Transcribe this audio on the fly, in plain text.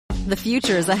The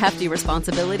future is a hefty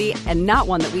responsibility and not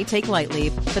one that we take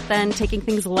lightly. But then taking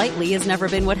things lightly has never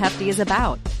been what Hefty is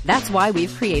about. That's why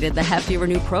we've created the Hefty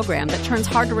Renew program that turns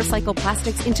hard to recycle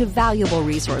plastics into valuable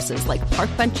resources like park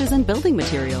benches and building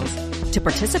materials. To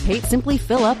participate, simply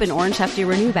fill up an orange Hefty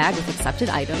Renew bag with accepted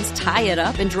items, tie it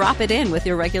up, and drop it in with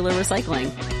your regular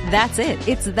recycling. That's it.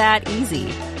 It's that easy.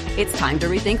 It's time to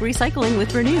rethink recycling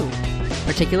with Renew.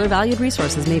 Particular valued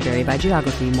resources may vary by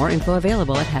geography. More info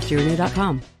available at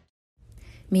heftyrenew.com.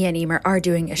 Me and Emer are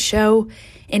doing a show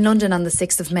in London on the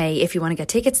 6th of May. If you want to get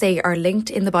tickets, they are linked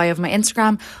in the bio of my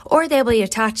Instagram, or they'll be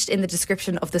attached in the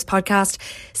description of this podcast.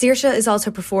 Saoirse is also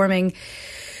performing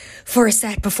for a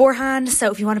set beforehand,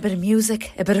 so if you want a bit of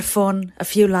music, a bit of fun, a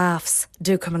few laughs,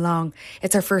 do come along.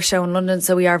 It's our first show in London,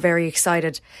 so we are very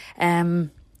excited.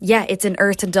 It's in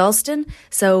Earth and Dalston,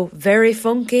 so very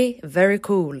funky, very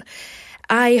cool.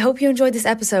 I hope you enjoyed this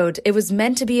episode. It was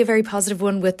meant to be a very positive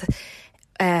one with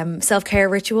self-care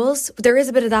rituals. There is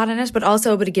a bit of that in it, but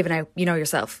also a bit of giving out, you know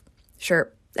yourself.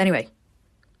 Sure. Anyway,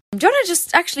 do you want to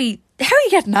just actually, how are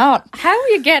you getting on? How are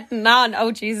you getting on?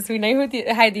 Oh, Jesus, we know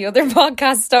how the other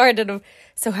podcast started.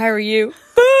 So how are you?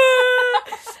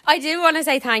 I do want to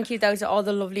say thank you, though, to all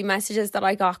the lovely messages that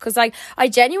I got, because I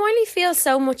genuinely feel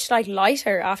so much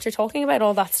lighter after talking about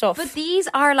all that stuff. But these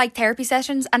are like therapy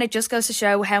sessions, and it just goes to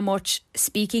show how much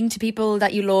speaking to people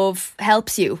that you love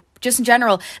helps you. Just in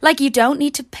general, you don't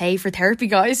need to pay for therapy,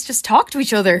 guys. Just talk to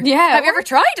each other. Yeah. Have you ever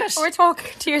tried it? Or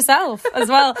talk to yourself as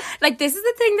well. This is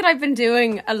the thing that I've been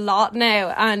doing a lot now.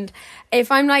 And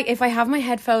if I have my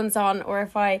headphones on, or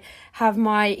if I have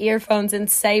my earphones in,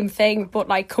 same thing, but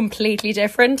completely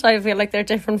different, I feel like they're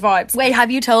different vibes. Wait, have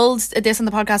you told this on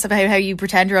the podcast about how you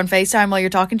pretend you're on FaceTime while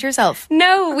you're talking to yourself?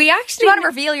 No, we actually... Do you want to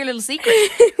reveal your little secret?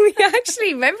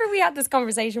 Remember we had this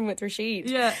conversation with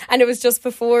Rashid? Yeah. And it was just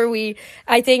before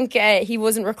I think he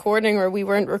wasn't recording, or we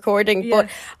weren't recording, yeah.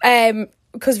 But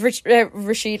because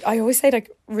Rashid, I always say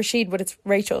Rashid, but it's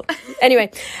Rachel.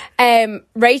 Anyway,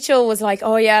 Rachel was like,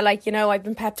 oh yeah, I've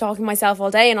been pep talking myself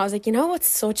all day, and I was like, what's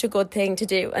such a good thing to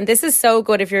do, and this is so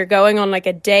good if you're going on a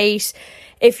date,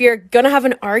 if you're gonna have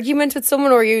an argument with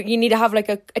someone, or you need to have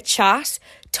a chat,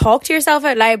 talk to yourself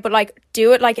out loud, but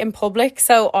do it in public.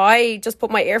 So I just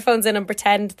put my earphones in and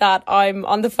pretend that I'm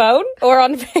on the phone or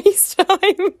on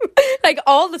FaceTime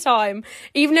all the time,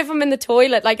 even if I'm in the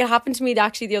toilet. It happened to me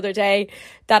actually the other day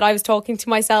that I was talking to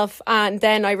myself, and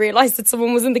then I realised that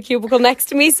someone was in the cubicle next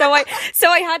to me, so I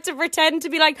had to pretend to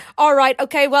be all right,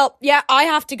 okay, well, yeah, I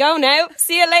have to go now,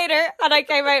 see you later. And I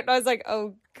came out and I was like,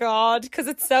 oh God, because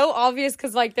it's so obvious,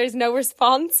 because there's no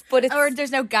response, but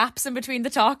there's no gaps in between the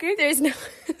talking. There's no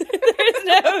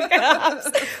gaps.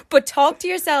 But talk to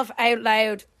yourself out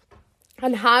loud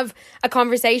and have a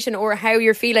conversation, or how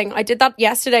you're feeling. I did that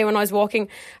yesterday when I was walking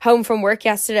home from work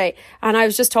yesterday, and I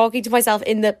was just talking to myself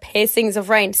in the pissings of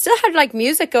rain. Still had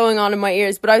music going on in my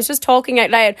ears, but I was just talking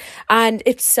out loud, and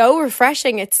it's so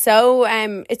refreshing. It's so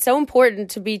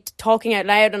important to be talking out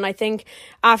loud. And I think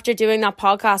after doing that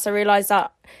podcast, I realised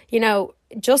that,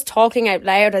 just talking out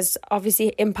loud has obviously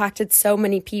impacted so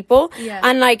many people. Yeah.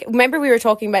 And remember we were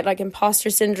talking about imposter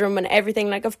syndrome and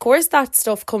everything. Of course that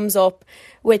stuff comes up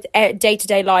with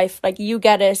day-to-day life. You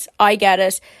get it, I get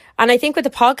it. And I think with the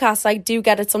podcast, I do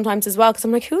get it sometimes as well, because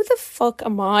I'm who the fuck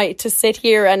am I to sit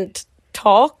here and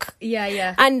talk?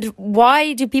 Yeah. And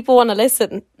why do people want to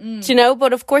listen? Do you know?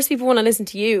 But of course people want to listen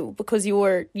to you because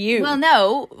you're you. Well,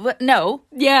 no.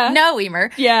 Yeah. No,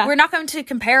 Emer. Yeah. We're not going to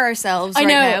compare ourselves I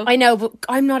now. know,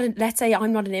 but let's say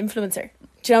I'm not an influencer.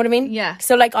 Do you know what I mean? Yeah.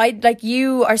 So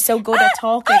you are so good at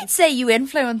talking. I'd say you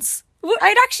influence.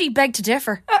 I'd actually beg to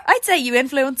differ. I'd say you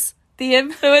influence. The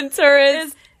influencer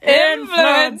is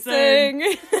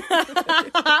influencing.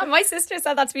 My sister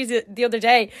said that to me the other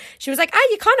day. She was like,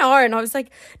 you kind of are. And I was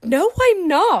like, no, I'm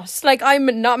not.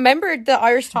 I'm not. Remember the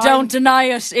Irish Times? Don't deny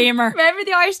it, Emer. Remember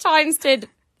the Irish Times did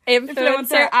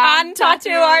influencer and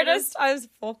tattoo artist? I was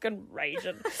fucking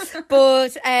raging.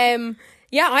 But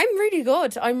yeah, I'm really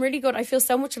good. I feel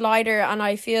so much lighter, and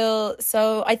I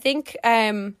think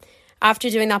after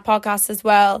doing that podcast as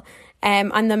well,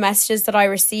 and the messages that I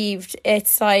received,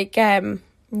 it's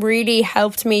really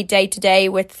helped me day to day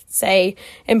with, say,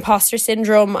 imposter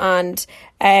syndrome, and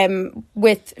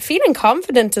with feeling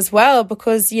confident as well,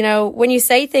 because when you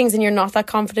say things and you're not that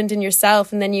confident in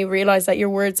yourself, and then you realise that your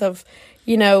words have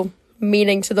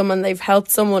meaning to them and they've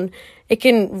helped someone, it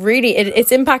can really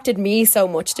it's impacted me so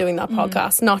much doing that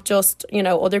podcast, not just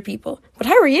other people. But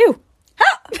how are you?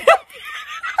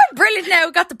 Brilliant now,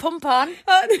 got the pump on.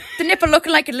 The nipple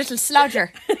looking like a little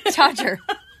todger.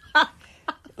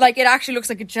 Like, it actually looks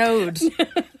like a chode.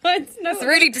 It's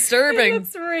really disturbing.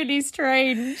 It's really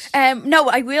strange. No,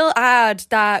 I will add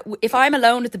that if I'm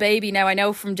alone with the baby, now I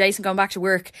know from Jason going back to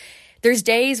work, there's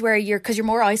days where because you're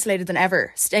more isolated than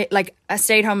ever. Like a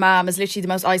stay-at-home mom is literally the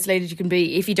most isolated you can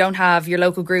be if you don't have your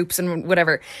local groups and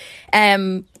whatever.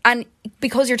 And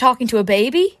because you're talking to a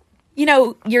baby, you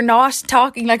know, you're not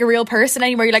talking like a real person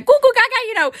anymore. You're like, go, go, gaga,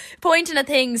 you know, pointing at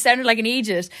things, sounding like an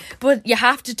idiot. But you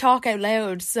have to talk out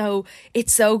loud. So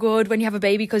it's so good when you have a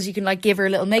baby because you can like give her a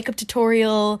little makeup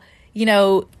tutorial, you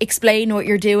know, explain what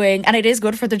you're doing. And it is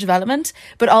good for the development.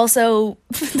 But also,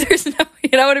 there's no,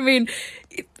 you know what I mean?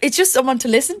 It's just someone to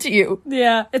listen to you.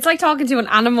 Yeah. It's like talking to an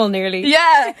animal nearly.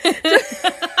 Yeah.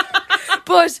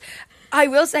 But I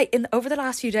will say, over the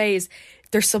last few days,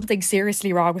 there's something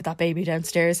seriously wrong with that baby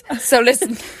downstairs. So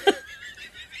listen,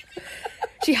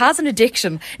 she has an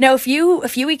addiction. Now, a few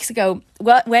weeks ago,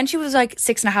 when she was like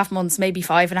 6.5 months, maybe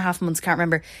 5.5 months, can't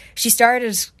remember, she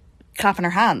started clapping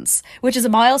her hands, which is a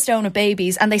milestone of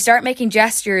babies, and they start making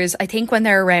gestures, I think, when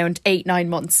they're around 8-9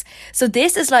 months. So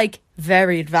this is like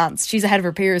very advanced. She's ahead of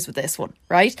her peers with this one,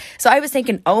 right? So I was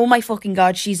thinking, oh my fucking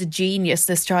God, she's a genius,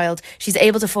 this child. She's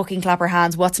able to fucking clap her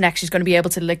hands. What's next? She's going to be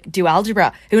able to like do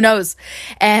algebra. Who knows?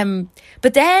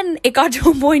 But then it got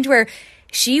to a point where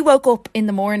she woke up in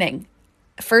the morning,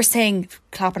 first thing,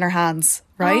 clapping her hands,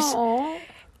 right? Aww.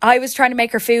 I was trying to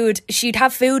make her food. She'd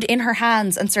have food in her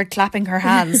hands and start clapping her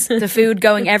hands. The food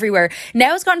going everywhere.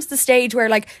 Now it's gotten to the stage where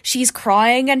like she's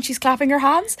crying and she's clapping her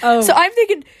hands. Oh. So I'm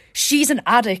thinking she's an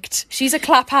addict. She's a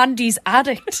clap handies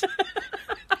addict. Clap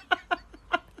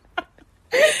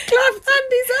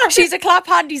handies addict. She's a clap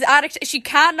handies addict. She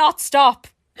cannot stop.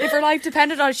 If her life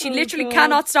depended on it, she literally God.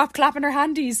 cannot stop clapping her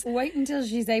handies. Wait until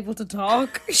she's able to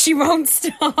talk. She won't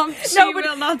stop. She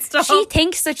will not stop. She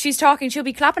thinks that she's talking. She'll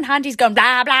be clapping handies going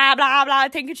blah, blah, blah, blah,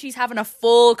 thinking she's having a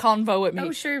full convo with me.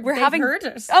 Oh, sure. They've heard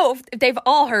it. Oh, they've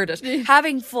all heard it.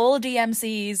 Having full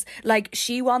DMCs. Like,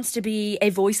 she wants to be a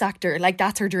voice actor. Like,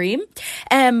 that's her dream.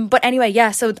 But anyway, yeah,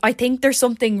 so I think there's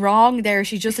something wrong there.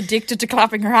 She's just addicted to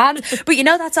clapping her hands. But you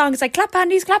know that song? It's like, clap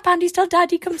handies till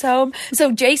daddy comes home.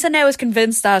 So Jason now is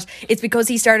convinced that it's because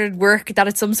he started work that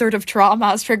it's some sort of trauma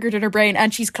has triggered in her brain,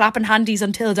 and she's clapping handies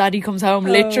until daddy comes home,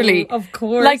 literally. Of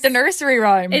course. Like the nursery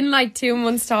rhyme. In like 2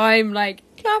 months' time, like,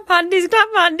 clap handies.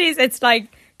 It's like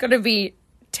going to be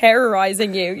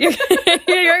terrorising you. You're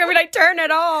going to be like, turn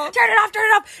it off. Turn it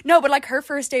off. No, but like her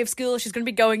first day of school, she's going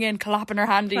to be going in clapping her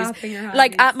handies.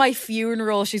 Like at my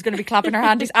funeral, she's going to be clapping her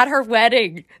handies. At her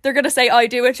wedding, they're going to say, I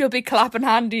do it, she'll be clapping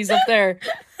handies up there.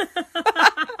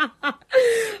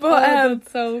 But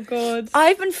that's so good.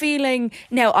 I've been feeling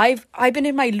now. I've been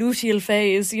in my luteal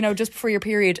phase, you know, just before your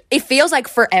period. It feels like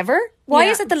forever. Why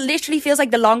is it that literally feels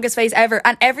like the longest phase ever?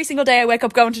 And every single day I wake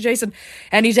up going to Jason,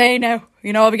 any day now,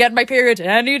 you know, I'll be getting my period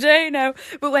any day now.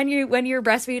 But when you're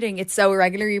breastfeeding, it's so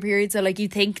irregular, your period. So like you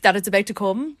think that it's about to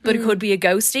come, but it could be a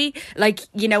ghosty. Like,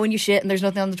 you know, when you shit and there's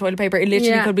nothing on the toilet paper, it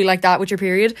literally could be like that with your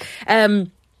period.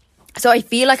 So I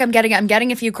feel like I'm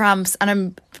getting a few cramps, and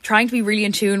I'm trying to be really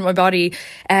in tune with my body.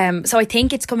 So I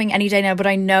think it's coming any day now, but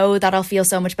I know that I'll feel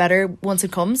so much better once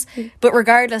it comes. But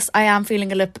regardless, I am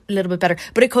feeling a little bit better.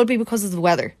 But it could be because of the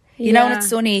weather. You know, when it's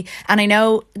sunny, and I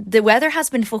know the weather has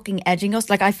been fucking edging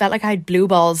us. Like, I felt like I had blue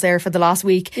balls there for the last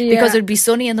week because it'd be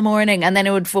sunny in the morning and then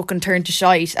it would fucking turn to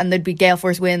shite and there'd be gale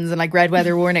force winds and like red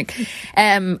weather warning.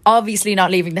 Obviously not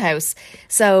leaving the house.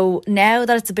 So now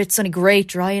that it's a bit sunny, great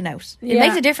drying out. It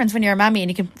makes a difference when you're a mammy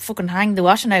and you can fucking hang the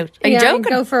washing out. Are you joking? And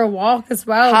go for a walk as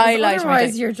well. Highlight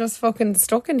otherwise you're just fucking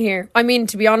stuck in here. I mean,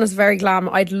 to be honest, very glam.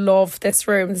 I'd love this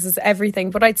room. This is everything.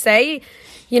 But I'd say,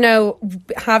 you know,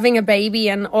 having a baby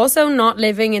and also not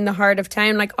living in the heart of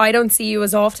town, like, I don't see you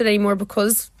as often anymore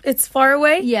because it's far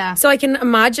away. Yeah. So I can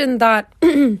imagine that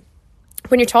when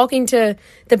you're talking to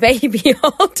the baby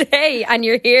all day and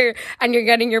you're here and you're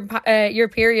getting your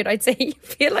period, I'd say you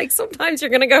feel like sometimes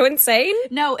you're going to go insane.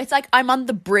 No, it's like I'm on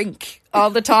the brink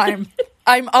all the time.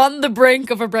 I'm on the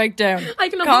brink of a breakdown. I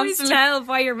can always tell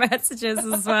by your messages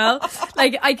as well.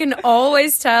 Like, I can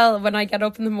always tell when I get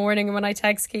up in the morning and when I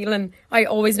text Keelan, I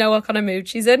always know what kind of mood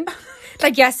she's in.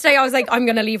 Like yesterday, I was like, I'm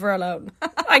going to leave her alone.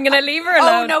 I'm going to leave her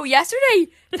alone. Oh no, yesterday,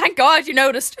 thank God you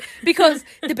noticed, because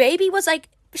the baby was like,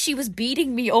 she was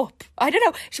beating me up. I don't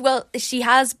know. She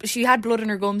had blood in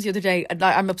her gums the other day.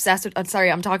 I'm obsessed with, sorry,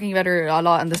 I'm talking about her a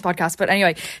lot on this podcast, but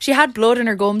anyway, she had blood in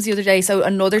her gums the other day. So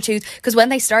another tooth, because when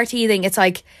they start teething, it's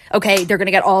like, okay, they're going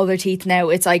to get all their teeth now.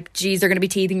 It's like, geez, they're going to be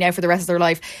teething now for the rest of their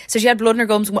life. So she had blood in her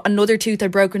gums. Another tooth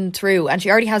had broken through and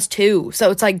she already has 2.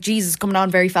 So it's like, Jesus, coming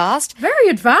on very fast. Very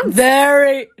advanced.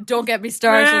 Very. don't get me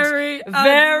started.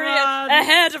 Very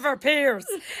ahead of her peers.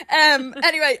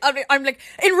 Anyway, I'm like,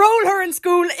 enroll her in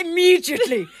school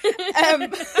immediately. So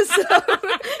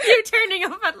you're turning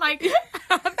up at like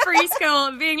preschool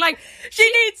and being like,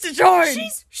 she needs to join.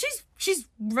 She's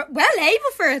well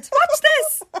able for it. Watch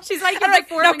this. She's like,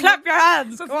 now clap your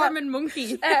hands. Performing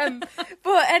monkey.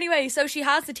 But anyway, so she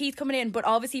has the teeth coming in, but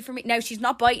obviously for me now she's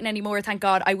not biting anymore. Thank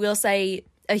God. I will say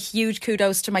a huge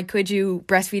kudos to my Quidju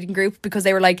breastfeeding group, because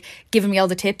they were like giving me all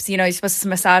the tips. You know, you're supposed to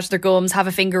massage their gums, have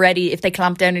a finger ready if they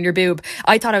clamp down in your boob.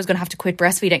 I thought I was going to have to quit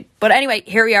breastfeeding, but anyway,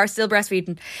 here we are, still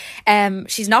breastfeeding.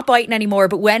 She's not biting anymore,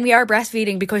 but when we are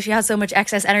breastfeeding, because she has so much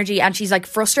excess energy and she's like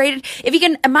frustrated, if you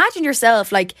can imagine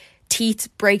yourself like teeth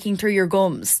breaking through your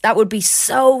gums, that would be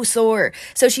so sore.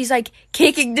 So she's like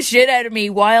kicking the shit out of me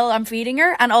while I'm feeding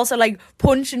her, and also like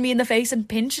punching me in the face and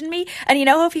pinching me. And you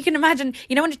know, if you can imagine,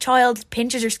 you know when a child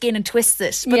pinches your skin and twists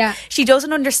it, but she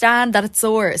doesn't understand that it's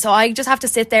sore, so I just have to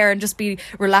sit there and just be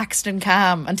relaxed and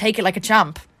calm and take it like a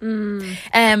champ.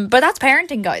 But that's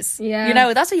parenting, guys. Yeah, you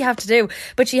know, that's what you have to do.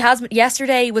 But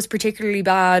yesterday was particularly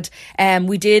bad.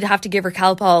 We did have to give her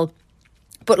Calpol.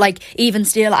 But like, even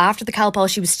still, after the Calpol,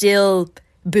 she was still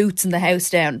bootsing the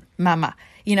house down, mama.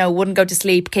 You know, wouldn't go to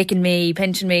sleep, kicking me,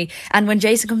 pinching me. And when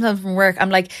Jason comes home from work, I'm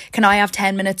like, can I have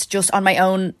 10 minutes just on my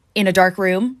own in a dark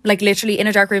room? Like literally in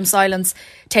a dark room, silence.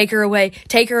 Take her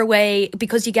away,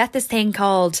 because you get this thing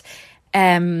called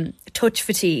touch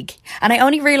fatigue. And I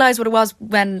only realised what it was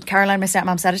when Caroline, my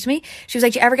stepmom, said it to me. She was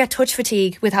like, do you ever get touch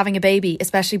fatigue with having a baby,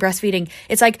 especially breastfeeding?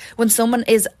 It's like when someone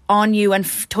is on you and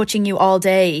touching you all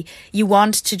day, you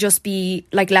want to just be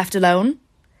like left alone.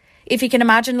 If you can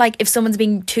imagine, like if someone's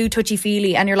being too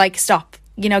touchy-feely and you're like, stop,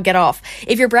 you know, get off.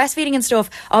 If you're breastfeeding and stuff,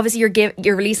 obviously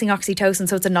you're releasing oxytocin,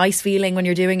 so it's a nice feeling when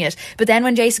you're doing it. But then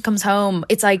when Jason comes home,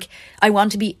 it's like, I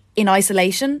want to be in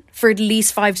isolation for at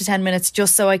least 5 to 10 minutes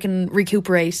just so I can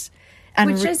recuperate.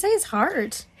 And which I say is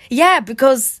hard. Yeah,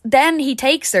 because then he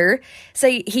takes her,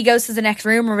 say he goes to the next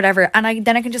room or whatever, and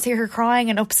then I can just hear her crying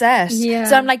and upset. Yeah.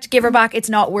 So I'm like, to give her back, it's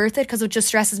not worth it, because it just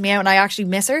stresses me out and I actually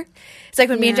miss her. It's like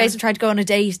when me and Jason tried to go on a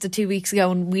date 2 weeks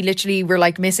ago, and we literally were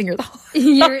like missing her the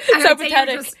whole so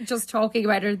pathetic. Just talking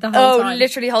about her the whole time.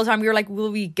 Literally the whole time. We were like,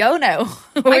 will we go now?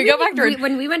 Will we go back to her?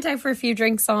 When we went out for a few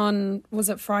drinks on, was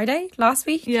it Friday last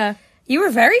week? Yeah. You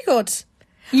were very good.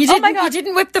 You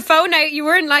didn't whip the phone out. You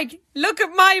weren't like, look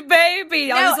at my baby.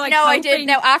 No, I was like, I did.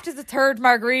 Now, after the third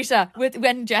margarita,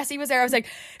 when Jessie was there, I was like,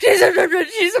 she's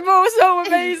so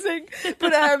amazing.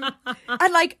 But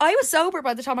and like, I was sober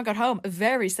by the time I got home,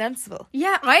 very sensible.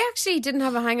 Yeah, I actually didn't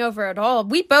have a hangover at all.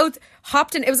 We both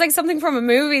hopped in. It was like something from a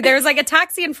movie. There was like a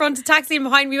taxi in front, a taxi in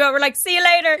behind. We both were like, see you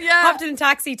later. Yeah. Hopped in a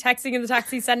taxi, texting in the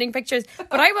taxi, sending pictures.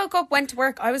 But I woke up, went to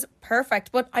work. I was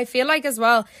perfect. But I feel like as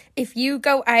well, if you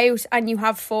go out and you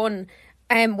have fun,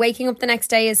 waking up the next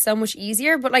day is so much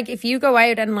easier. But like, if you go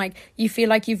out and like you feel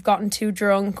like you've gotten too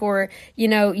drunk, or you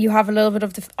know, you have a little bit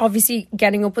of obviously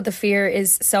getting up with the fear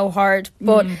is so hard.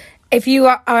 But if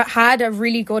you had a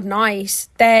really good night,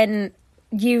 then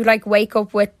you like wake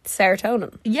up with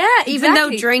serotonin. Yeah, exactly. Even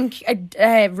though drink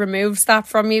removes that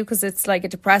from you because it's like a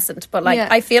depressant. But like,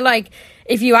 I feel like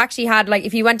if you actually had like,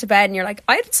 if you went to bed and you're like,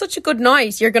 I had such a good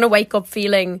night, you're gonna wake up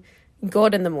feeling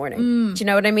good in the morning. Do you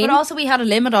know what I mean? But also we had a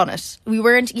limit on it. We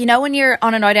weren't, you know, when you're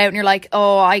on a night out and you're like,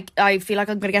 oh, I feel like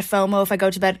I'm going to get FOMO if I go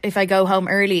to bed, if I go home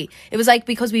early. It was like,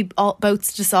 because we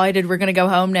both decided we're going to go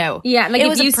home now. Yeah, like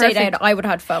if you stayed out, I would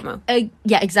have had FOMO.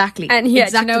 Yeah, exactly. And yeah,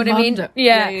 do you know what I mean?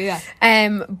 Yeah.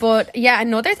 But yeah,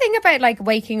 another thing about like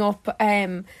waking up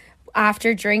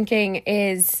after drinking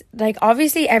is like,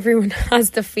 obviously everyone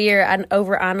has the fear and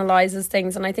overanalyzes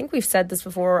things, and I think we've said this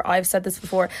before, I've said this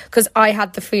before, because I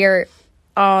had the fear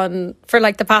for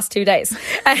like the past 2 days.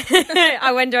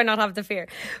 When do I not have the fear?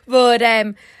 But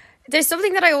there's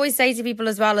something that I always say to people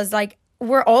as well, is like,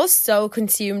 we're all so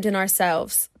consumed in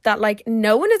ourselves that like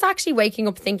no one is actually waking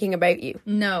up thinking about you.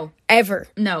 No. Ever.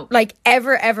 No. Like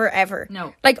ever.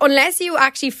 No. Like unless you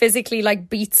actually physically like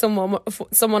beat someone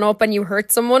up and you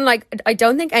hurt someone, like I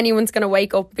don't think anyone's going to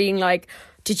wake up being like,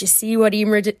 did you see what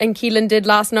Emer and Keelan did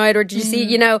last night? Or did you see,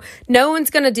 you know, no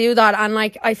one's going to do that. And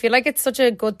like, I feel like it's such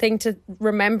a good thing to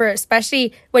remember,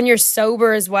 especially when you're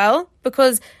sober as well,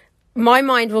 because my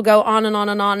mind will go on and on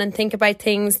and on and think about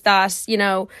things that, you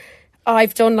know,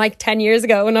 I've done like 10 years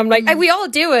ago, and I'm like, we all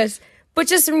do it, but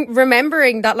just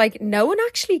remembering that like no one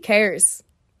actually cares.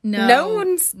 No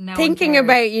one's thinking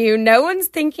about you. No one's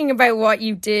thinking about what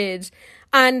you did.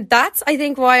 And that's, I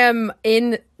think, why I'm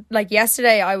in, like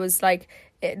yesterday I was like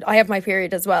I have my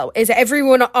period as well. Is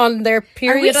everyone on their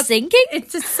period? Are we sinking?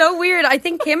 It's just so weird. I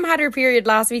think Kim had her period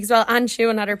last week as well, and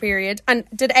Siobhan had her period. And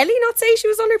did Ellie not say she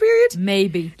was on her period?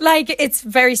 Maybe. Like, it's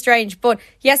very strange. But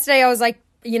yesterday I was like,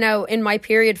 you know, in my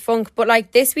period funk. But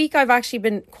like this week I've actually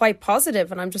been quite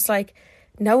positive, and I'm just like,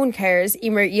 no one cares.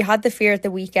 Emer, you had the fear at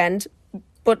the weekend.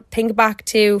 But think back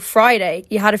to Friday.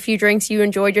 You had a few drinks, you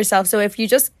enjoyed yourself. So if you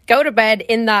just go to bed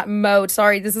in that mode,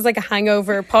 sorry, this is like a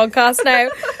hangover podcast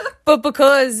now. But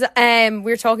because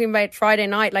we're talking about Friday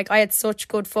night, like I had such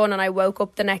good fun, and I woke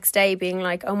up the next day being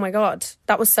like, oh my God,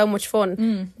 that was so much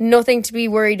fun. Nothing to be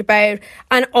worried about.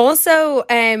 And also,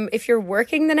 if you're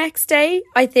working the next day,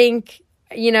 I think,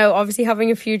 you know, obviously having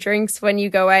a few drinks when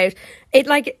you go out, it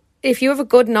like, if you have a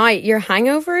good night, your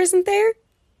hangover isn't there.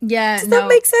 Yeah, Does that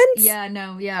make sense? Yeah,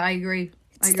 no, yeah, I agree.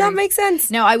 Does that make sense?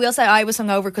 No, I will say I was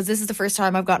hungover because this is the first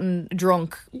time I've gotten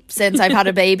drunk since I've had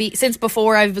a baby, since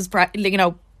before I was,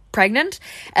 pregnant.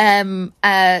 So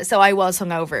I was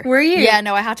hungover. Were you? Yeah,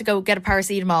 no, I had to go get a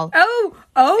paracetamol. Oh.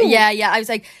 Yeah. I was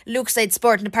like, Luke said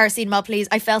sport and a paracetamol, please.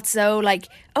 I felt so like,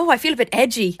 oh, I feel a bit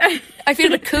edgy. I feel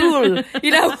a bit cool,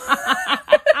 you know?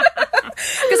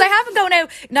 Because I haven't gone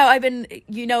out. No, I've been,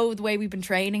 you know, the way we've been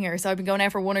training her. So I've been going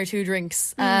out for 1 or 2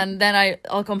 drinks. And then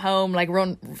I'll come home, like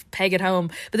peg it home.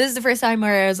 But this is the first time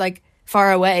where I was like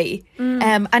far away.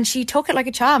 And she took it like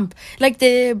a champ. Like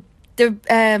the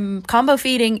combo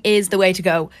feeding is the way to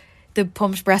go. The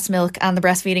pumped breast milk and the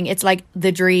breastfeeding, it's like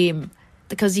the dream.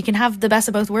 Because you can have the best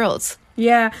of both worlds.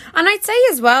 Yeah, and I'd say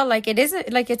as well, like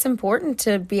it's important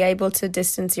to be able to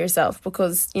distance yourself,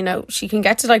 because, you know, she can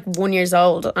get to like 1 year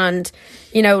old, and,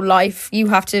 you know, life, you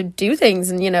have to do things,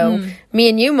 and, you know, me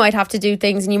and you might have to do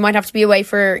things, and you might have to be away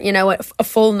for, you know, a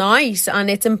full night, and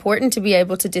it's important to be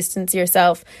able to distance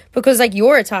yourself, because like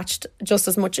you're attached just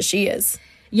as much as she is.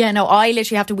 Yeah, no, I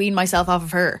literally have to wean myself off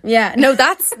of her. Yeah, no,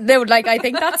 I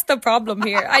think that's the problem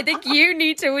here. I think you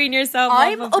need to wean yourself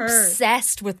off of her. I'm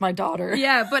obsessed with my daughter.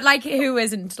 Yeah, but like, who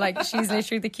isn't? Like, she's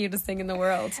literally the cutest thing in the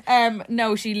world.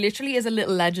 No, she literally is a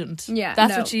little legend. Yeah,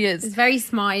 that's what she is. It's a very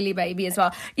smiley baby as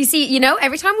well. You see, you know,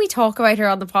 every time we talk about her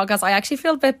on the podcast, I actually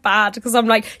feel a bit bad, because I'm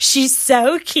like, she's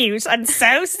so cute and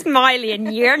so smiley,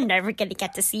 and you're never going to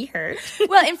get to see her.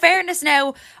 Well, in fairness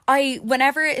now,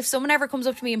 if someone ever comes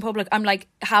up to me in public, I'm like,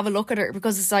 have a look at her,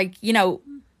 because it's like, you know,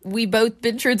 we both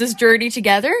been through this journey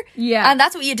together. Yeah. And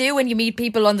that's what you do when you meet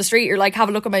people on the street. You're like, have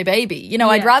a look at my baby. You know,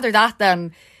 Yeah. I'd rather that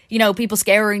than, you know, people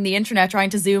scouring the internet trying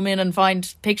to zoom in and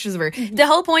find pictures of her. The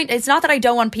whole point, it's not that I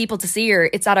don't want people to see her,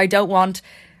 it's that I don't want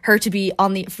her to be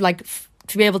on the, like,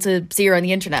 to be able to see her on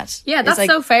the internet. Yeah, that's like,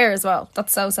 so fair as well.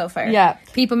 That's so fair. Yeah.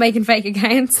 People making fake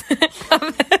accounts.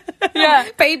 Yeah.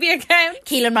 Baby account.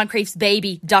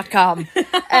 KeelanMoncriefsBaby.com.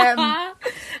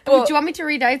 Do you want me to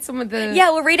read out some of the... Yeah,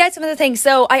 we'll read out some of the things.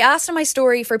 So I asked in my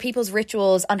story for people's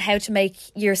rituals on how to make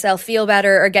yourself feel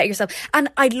better or get yourself... And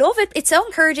I love it. It's so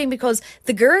encouraging, because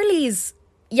the girlies...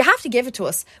 You have to give it to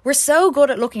us. We're so good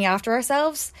at looking after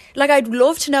ourselves. Like, I'd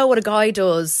love to know what a guy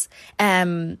does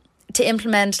to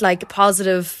implement, like,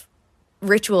 positive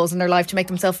rituals in their life to make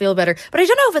themselves feel better. But I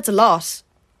don't know if it's a lot.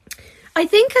 I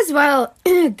think as well,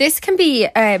 this can be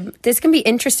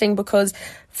interesting, because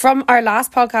from our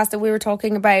last podcast that we were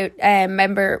talking about,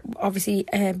 remember, obviously,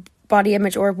 body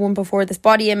image, or one before this,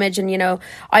 body image, and, you know,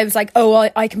 I was like, oh,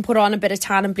 I can put on a bit of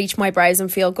tan and bleach my brows and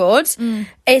feel good.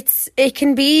 It's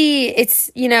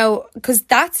you know, because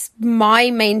that's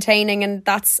my maintaining, and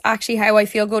that's actually how I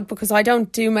feel good, because I don't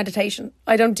do meditation,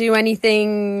 I don't do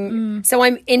anything. So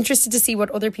I'm interested to see what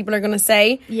other people are going to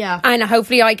say. Yeah. And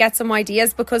hopefully I get some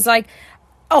ideas, because like,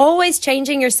 always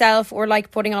changing yourself, or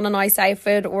like putting on a nice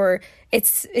outfit, or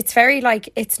it's very like,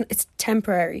 it's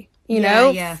temporary. You know,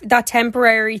 yeah. That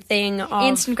temporary thing of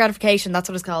Instant gratification, that's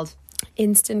what it's called.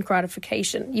 Instant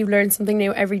gratification. You learn something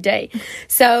new every day.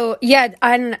 So yeah,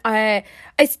 and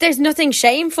there's nothing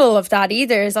shameful of that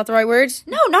either. Is that the right word?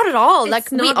 No, not at all.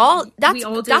 Like, we we all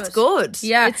all do that's it. good.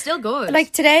 Yeah, it's still good.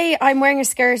 Like today, I'm wearing a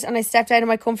skirt and I stepped out of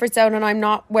my comfort zone, and I'm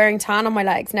not wearing tan on my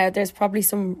legs. Now, there's probably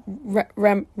some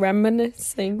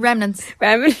reminiscing. remnants.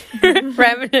 Remnants.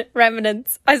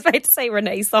 I was about to say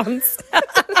Renaissance.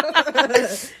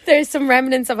 There's some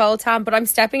remnants of old tan, but I'm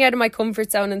stepping out of my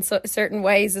comfort zone in certain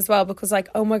ways as well, because like,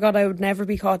 oh my God, I would never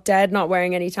be caught dead not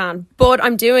wearing any tan. But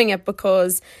I'm doing it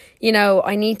because, you know,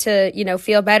 I need to, you know,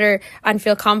 feel better and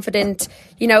feel confident,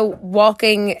 you know,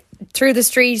 walking through the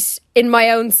street in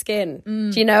my own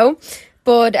skin, you know?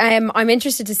 But I'm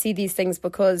interested to see these things,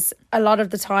 because a lot of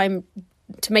the time,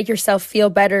 to make yourself feel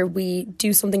better, we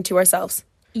do something to ourselves.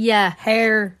 Yeah.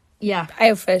 Hair, Yeah.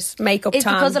 outfit, makeup, It's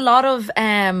tan. because a lot of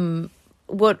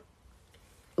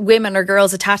women or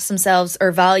girls attach themselves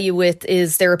or value with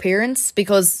is their appearance,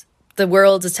 because the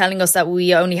world is telling us that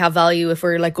we only have value if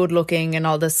we're like good looking and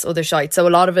all this other shite. So a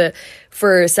lot of it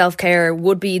for self-care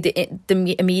would be the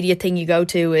immediate thing you go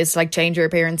to is like change your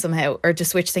appearance somehow, or to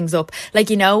switch things up. Like,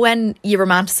 you know, when you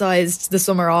romanticized the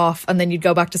summer off and then you'd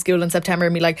go back to school in September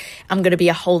and be like, I'm going to be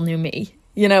a whole new me.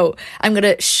 You know, I'm going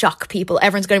to shock people.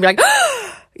 Everyone's going to be like,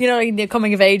 you know, like the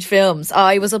coming of age films.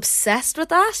 I was obsessed with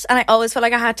that, and I always felt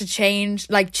like I had to change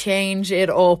it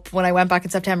up when I went back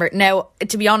in September. Now,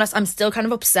 to be honest, I'm still kind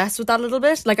of obsessed with that a little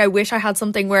bit. Like, I wish I had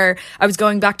something where I was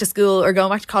going back to school or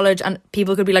going back to college and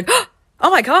people could be like, oh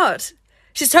my God,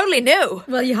 she's totally new.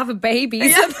 Well, you have a baby.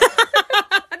 Yeah.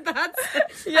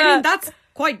 I mean, that's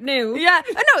quite new. Yeah.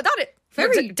 I know, that it.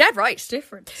 Very dead right.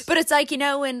 Different. But it's like, you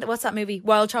know, in what's that movie,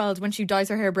 Wild Child, when she dyes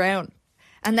her hair brown,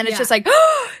 and then it's just like,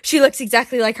 she looks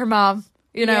exactly like her mom.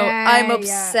 You know, I'm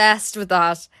obsessed with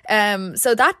that.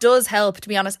 So that does help, to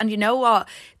be honest. And you know what?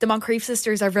 The Moncrief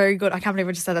sisters are very good. I can't believe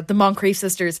I just said that. The Moncrief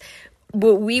sisters,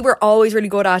 we were always really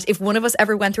good at, if one of us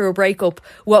ever went through a breakup,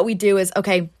 what we do is,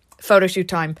 okay, photo shoot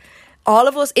time. All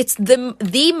of us, it's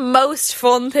the most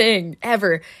fun thing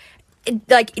ever.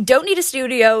 Like, don't need a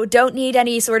studio, don't need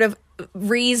any sort of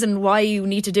reason why you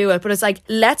need to do it, but it's like,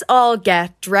 let's all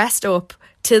get dressed up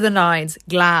to the nines,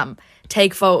 glam,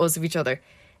 take photos of each other.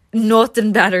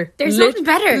 Nothing better. There's nothing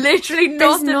better. Literally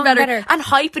nothing better. And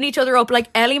hyping each other up. Like,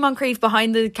 Ellie Moncrief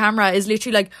behind the camera is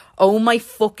literally like, oh my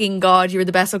fucking God, you're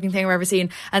the best looking thing I've ever seen.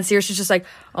 And Saoirse's just like,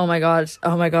 oh my God,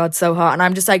 so hot. And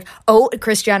I'm just like, oh,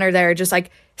 Kris Jenner there, just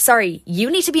like, sorry, you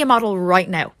need to be a model right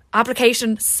now.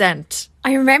 Application sent.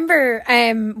 I remember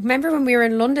when we were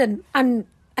in London, and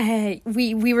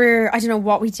we were, I don't know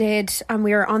what we did, and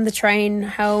we were on the train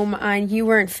home, and you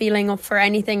weren't feeling up for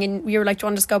anything, and you were like, do you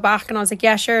want to just go back? And I was like,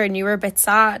 yeah, sure. And you were a bit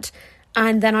sad,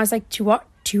 and then I was like, do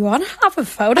you want to have a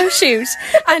photo shoot?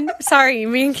 And sorry,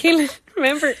 me and Keelan,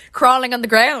 remember crawling on the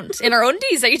ground in our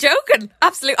undies. Are you joking?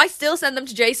 Absolutely. I still send them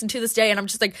to Jason to this day, and I'm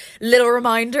just like, little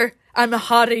reminder, I'm a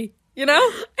hottie. You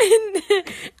know? And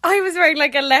I was wearing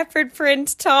like a leopard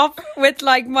print top with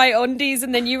like my undies,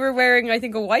 and then you were wearing, I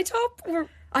think, a white top.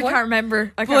 I can't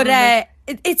remember.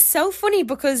 It's so funny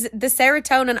because the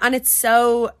serotonin, and it's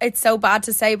so bad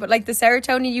to say, but like the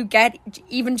serotonin you get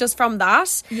even just from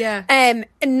that. Yeah. And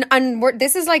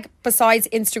this is like besides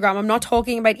Instagram. I'm not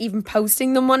talking about even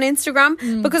posting them on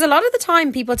Instagram, because a lot of the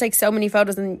time people take so many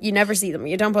photos and you never see them.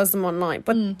 You don't post them online.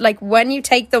 But like when you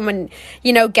take them and,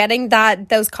 you know, getting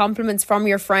those compliments from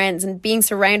your friends and being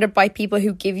surrounded by people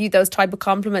who give you those type of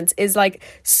compliments is like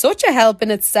such a help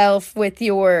in itself with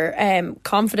your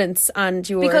confidence and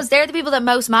your, because they're the people that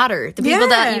most matter, the people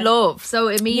that you love, so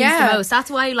it means the most.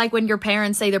 That's why, like, when your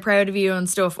parents say they're proud of you and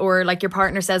stuff, or like your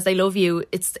partner says they love you,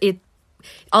 it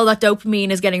all that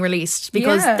dopamine is getting released,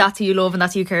 because that's who you love and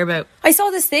that's who you care about. I saw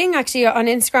this thing actually on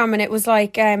Instagram, and it was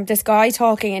like this guy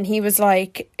talking, and he was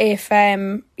like, if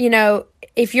you know,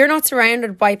 if you're not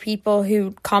surrounded by people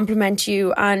who compliment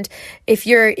you, and if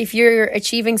you're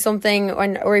achieving something,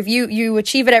 or if you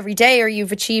achieve it every day, or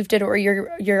you've achieved it, or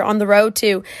you're on the road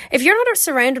to, if you're not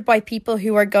surrounded by people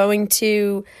who are going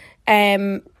to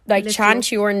like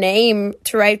chant your name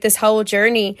throughout this whole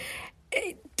journey,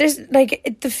 there's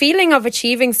like the feeling of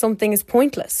achieving something is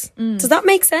pointless. Does that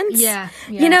make sense? Yeah.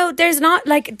 You know, there's not,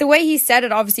 like, the way he said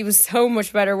it obviously was so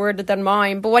much better worded than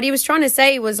mine, but what he was trying to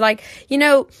say was like, you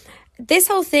know, this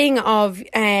whole thing of,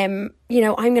 you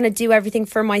know, I'm going to do everything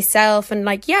for myself, and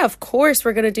like, yeah, of course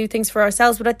we're going to do things for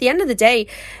ourselves, but at the end of the day,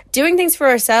 doing things for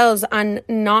ourselves and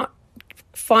not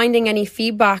finding any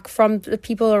feedback from the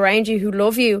people around you who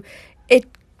love you, it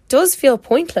does feel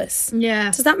pointless.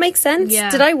 Yeah. Does that make sense? Yeah.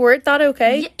 Did I word that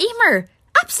okay? Yeah, Emer,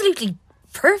 absolutely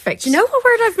perfect. Do you know what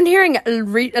word I've been hearing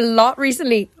a lot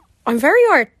recently? I'm very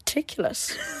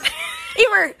articulate.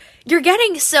 Emer, you're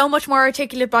getting so much more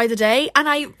articulate by the day, and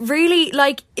I really,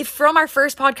 like, if from our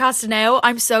first podcast to now,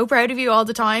 I'm so proud of you all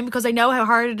the time, because I know how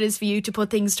hard it is for you to put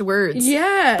things to words.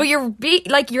 Yeah. But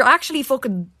you're actually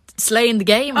fucking slaying the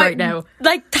game right now.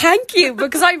 Like, thank you,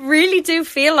 because I really do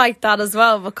feel like that as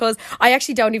well, because I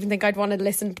actually don't even think I'd want to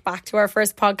listen back to our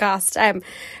first podcast.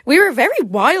 We were very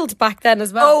wild back then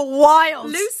as well. Oh,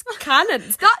 wild. Loose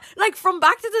cannons. That, like, from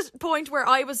back to the point where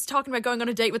I was talking about going on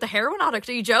a date with a heroin addict.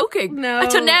 Are you joking? No.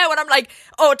 To now when I'm like,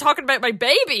 oh, talking about my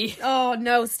baby. Oh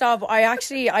no, stop. I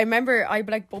remember I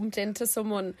like bumped into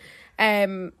someone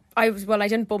I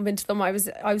didn't bump into them. I was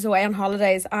away on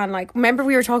holidays, and like, remember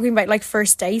we were talking about like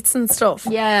first dates and stuff.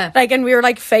 Yeah. Like, and we were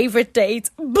like favorite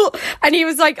dates. And he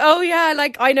was like, "Oh yeah,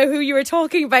 like I know who you were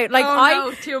talking about." Like,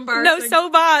 too embarrassing. No, so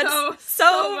bad,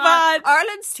 so bad.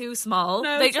 Ireland's too small.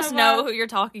 No, they just so know bad. who you're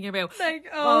talking about. Like,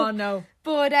 no.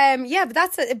 But but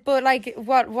that's it. But like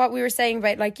what we were saying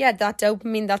about, like, yeah, that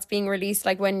dopamine that's being released,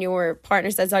 like when your partner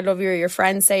says I love you, or your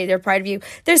friends say they're proud of you,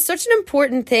 there's such an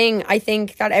important thing, I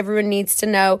think, that everyone needs to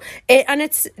know. And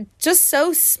it's just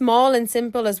so small and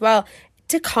simple as well,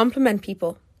 to compliment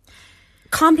people.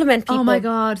 Oh my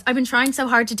God, I've been trying so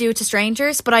hard to do it to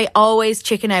strangers, but I always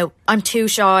chicken out. I'm too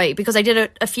shy, because I did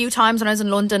it a few times when I was in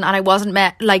London and I wasn't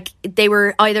met. Like, they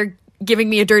were either giving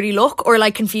me a dirty look or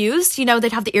like confused, you know.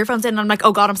 They'd have the earphones in and I'm like,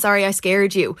 oh God, I'm sorry I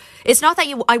scared you. It's not that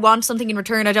I want something in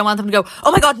return. I don't want them to go,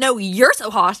 oh my God, no, you're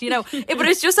so hot, you know. But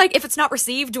it's just like, if it's not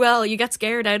received well, you get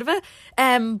scared out of it.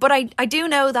 But I do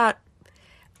know that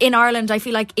in Ireland, I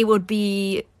feel like it would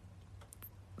be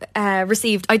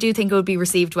received. I do think it would be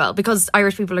received well, because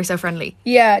Irish people are so friendly.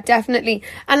 Yeah, definitely.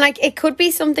 And like, it could be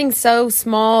something so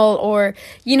small, or,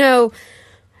 you know,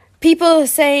 people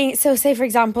saying, so say for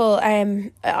example,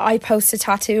 I post a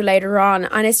tattoo later on,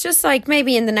 and it's just like,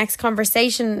 maybe in the next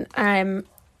conversation,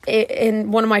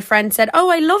 in one of my friends said, oh,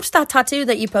 I loved that tattoo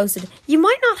that you posted. You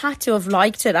might not have to have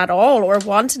liked it at all or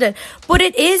wanted it, but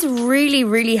it is really,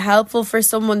 really helpful for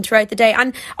someone throughout the day.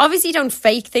 And obviously don't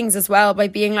fake things as well by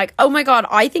being like, oh my God,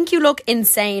 I think you look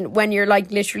insane, when you're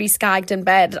like literally skagged in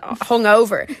bed,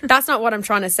 hungover. That's not what I'm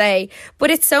trying to say.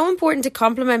 But it's so important to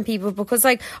compliment people, because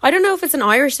like, I don't know if it's an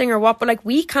Irish thing or what, but like,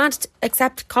 we can't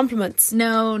accept compliments.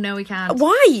 No, we can't.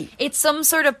 Why? It's some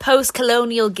sort of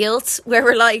post-colonial guilt where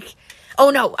we're like, oh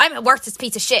no, I'm a worthless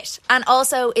piece of shit. And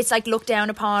also, it's like looked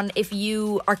down upon if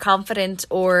you are confident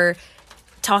or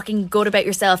talking good about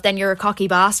yourself, then you're a cocky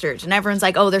bastard. And everyone's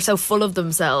like, oh, they're so full of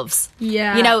themselves.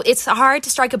 Yeah. You know, it's hard to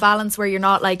strike a balance where you're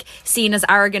not like seen as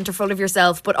arrogant or full of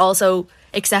yourself, but also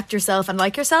accept yourself and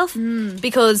like yourself.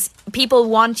 Because people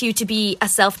want you to be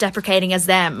as self-deprecating as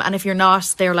them. And if you're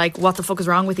not, they're like, what the fuck is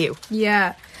wrong with you?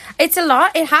 Yeah. It's a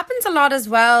lot. It happens a lot as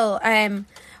well.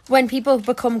 When people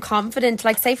become confident,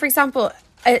 like say for example,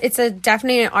 it's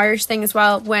definitely an Irish thing as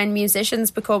well, when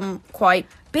musicians become quite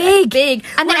big,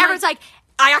 and then everyone's like,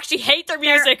 I actually hate their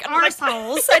music, and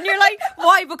arseholes. And you're like,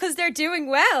 why? Because they're doing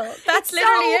well. That's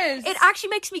literally is. It actually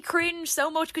makes me cringe so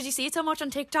much, because you see it so much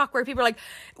on TikTok where people are like,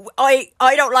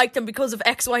 I don't like them because of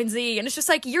X, Y, and Z, and it's just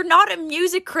like, you're not a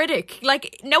music critic.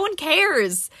 Like, no one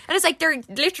cares. And it's like, they're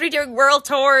literally doing world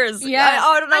tours. Yeah,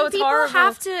 I don't know. and it's people horrible.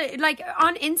 have to, like,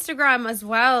 on Instagram as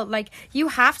well. Like, you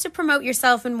have to promote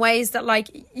yourself in ways that,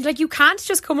 like you can't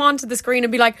just come onto the screen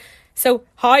and be like, so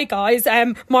hi guys,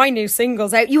 my new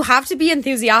single's out. You have to be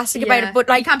enthusiastic about it, but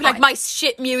like, you can't be like, my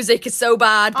shit music is so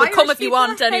bad, but Irish come if you people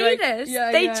want anyway. hate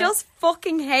it. They just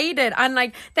fucking hate it, and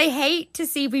like, they hate to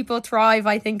see people thrive,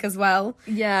 I think, as well.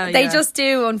 They just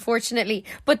do, unfortunately.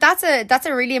 But that's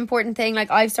a really important thing, like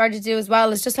I've started to do as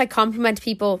well, is just like compliment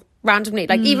people randomly,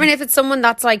 like even if it's someone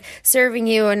that's like serving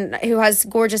you and who has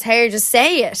gorgeous hair, just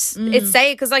say it.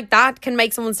 Say it, because like that can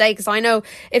make someone's day. Because I know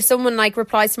if someone like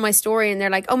replies to my story and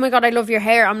they're like, oh my God, I love your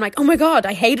hair, I'm like, oh my God,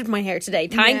 I hated my hair today,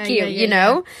 thank you. You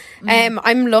know.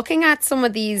 I'm looking at some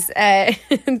of these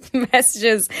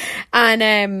messages,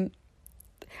 and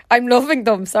I'm loving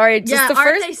them. Sorry, just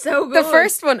aren't they so good? The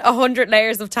first one, 100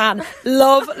 layers of tan.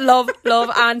 Love, love,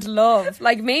 love, and love.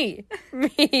 Like me.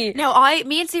 No,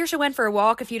 me and Saoirse went for a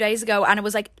walk a few days ago, and it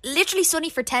was like literally sunny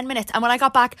for 10 minutes. And when I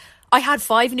got back, I had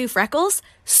 5 new freckles.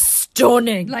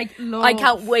 Stunning. Like, love. I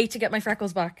can't wait to get my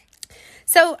freckles back.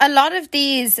 So a lot of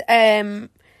these,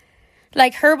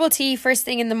 like herbal tea first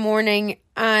thing in the morning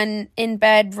and in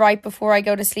bed right before I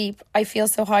go to sleep, I feel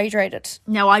so hydrated.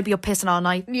 No, I'd be up pissing all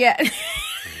night. Yeah.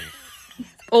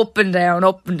 Up and down,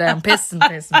 pissing.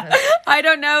 I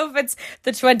don't know if it's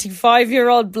the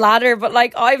 25-year-old bladder, but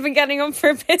like, I've been getting up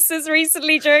for pisses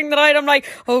recently during the night. I'm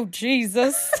like, oh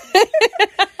Jesus.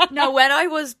 No, when I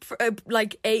was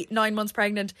like 8-9 months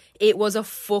pregnant, it was a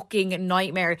fucking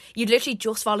nightmare. You'd literally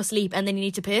just fall asleep and then you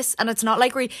need to piss, and it's not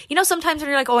like you know, sometimes when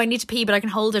you're like, oh, I need to pee, but I can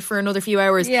hold it for another few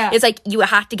hours. Yeah, it's like you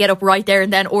had to get up right there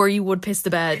and then, or you would piss the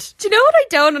bed. Do you know what I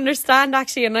don't understand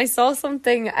actually? And I saw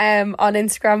something on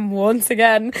Instagram once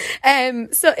again.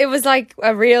 So it was like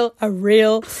a reel.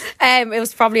 It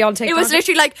was probably on TikTok. It was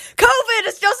literally like, COVID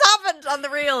has just happened on the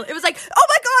reel. It was like, oh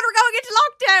my God, we're going into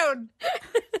lockdown.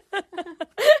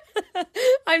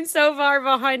 I'm so far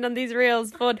behind on these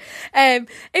reels, but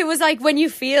it was like when you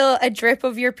feel a drip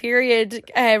of your period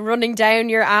running down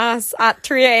your ass at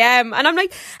 3 a.m. and I'm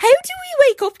like, how do we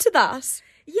wake up to that?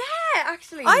 Yeah,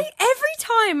 actually. Every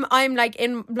time I'm like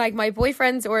in like my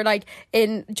boyfriend's or like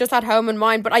in just at home in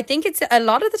mine, but I think it's a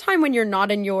lot of the time when you're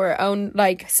not in your own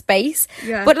like space.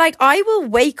 Yeah. But like I will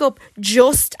wake up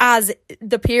just as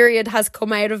the period has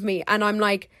come out of me and I'm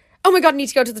like, oh my God, I need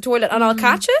to go to the toilet, and I'll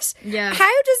catch it. Yeah.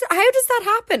 How does that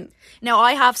happen? Now,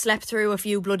 I have slept through a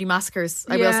few bloody massacres,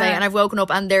 I will say, and I've woken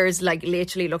up and there's like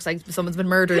literally looks like someone's been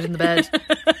murdered in the bed.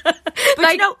 But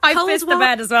like, you know, I've pissed the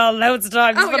bed as well loads of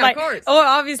times. Oh, but yeah, like, of course. Oh,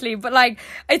 obviously. But like,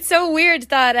 it's so weird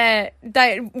that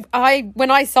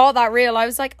when I saw that reel, I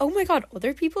was like, oh my God,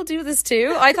 other people do this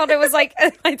too. I thought it was like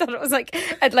I'm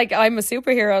a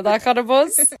superhero, that kind of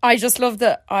buzz. I just love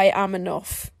that I am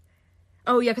enough.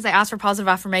 Oh yeah, because I asked for positive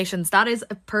affirmations. That is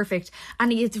perfect.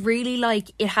 And it's really like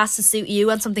it has to suit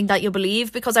you and something that you'll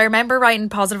believe, because I remember writing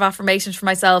positive affirmations for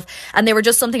myself and they were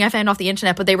just something I found off the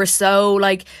internet, but they were so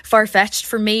like far-fetched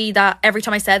for me that every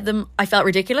time I said them I felt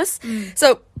ridiculous.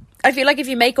 So I feel like if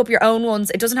you make up your own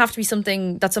ones, it doesn't have to be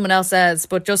something that someone else says,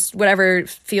 but just whatever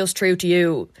feels true to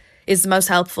you is the most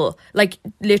helpful. Like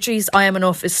literally I am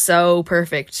enough is so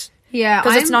perfect. Yeah,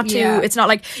 because it's not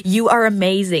like you are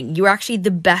amazing, you're actually the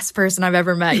best person I've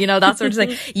ever met, you know, that sort of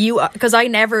thing. You are, because I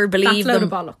never believe that's them.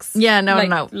 Load of bollocks. Yeah, no,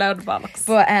 loud of bollocks.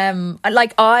 But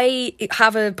like I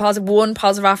have one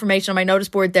positive affirmation on my notice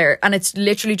board there, and it's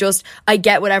literally just I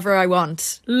get whatever I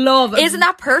want. Love. Isn't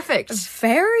that perfect?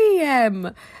 Very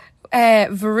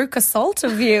Veruca Salt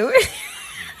of you.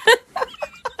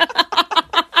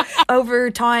 Over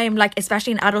time, like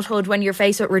especially in adulthood, when you're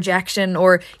faced with rejection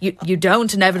or you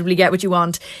don't inevitably get what you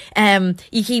want,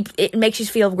 it makes you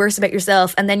feel worse about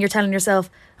yourself, and then you're telling yourself,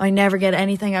 I never get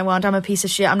anything I want, I'm a piece of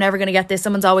shit, I'm never going to get this,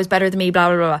 someone's always better than me, blah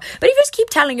blah blah. But if you just keep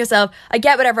telling yourself I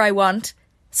get whatever I want,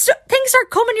 things start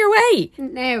coming your way.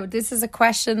 Now this is a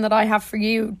question that I have for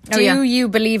you. Do yeah. you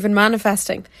believe in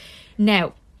manifesting?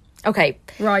 Now, okay,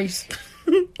 right.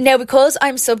 Now, because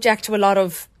I'm subject to a lot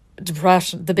of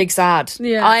depression, the big sad,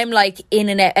 I'm like in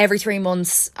and out every 3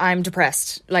 months. I'm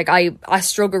depressed. Like I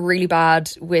struggle really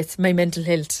bad with my mental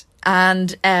health.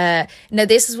 And now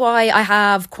this is why I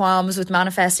have qualms with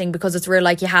manifesting, because it's real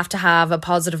like you have to have a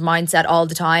positive mindset all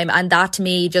the time, and that to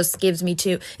me just gives me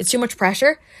it's too much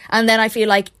pressure. And then I feel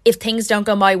like if things don't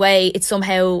go my way, it's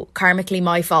somehow karmically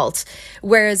my fault.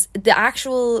 Whereas the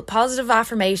actual positive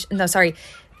affirmation,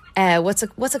 what's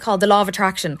it called? The law of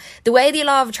attraction. The way the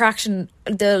law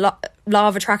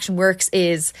of attraction works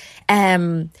is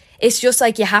it's just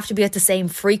like you have to be at the same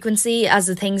frequency as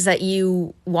the things that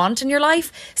you want in your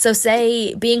life. So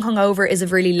say being hungover is a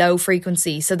really low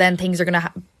frequency, so then things are going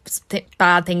to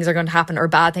bad things are going to happen, or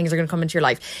bad things are going to come into your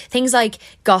life. Things like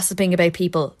gossiping about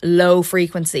people, low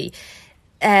frequency.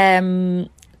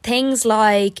 Things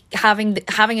like having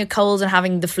a cold and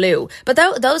having the flu, but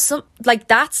those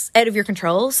that's out of your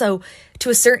control. So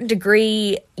to a certain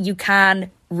degree, you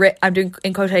can. I'm doing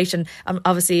in quotation.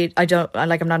 Obviously, I'm not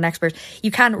an expert.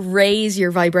 You can raise your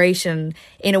vibration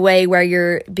in a way where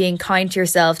you're being kind to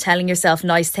yourself, telling yourself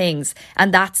nice things,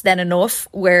 and that's then enough.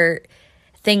 Where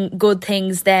good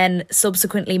things then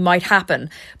subsequently might happen.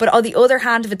 But on the other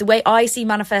hand of it, the way I see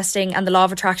manifesting and the law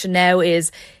of attraction now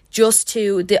is just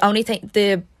the only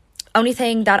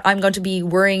thing that I'm going to be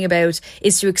worrying about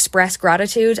is to express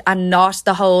gratitude, and not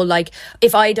the whole like,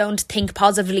 if I don't think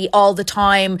positively all the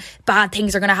time, bad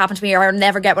things are going to happen to me, or I'll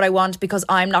never get what I want because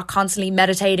I'm not constantly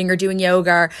meditating or doing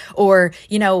yoga, or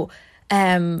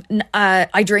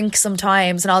I drink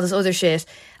sometimes and all this other shit.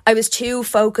 I was too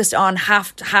focused on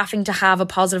having to have a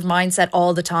positive mindset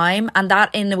all the time, and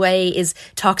that in a way is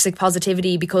toxic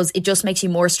positivity, because it just makes you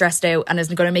more stressed out and is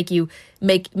going to make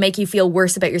you feel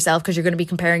worse about yourself, because you're going to be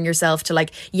comparing yourself to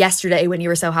like yesterday when you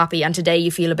were so happy, and today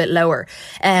you feel a bit lower.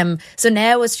 So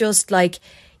now it's just like,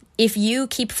 if you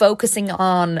keep focusing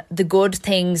on the good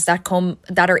things that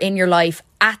are in your life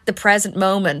at the present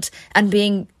moment and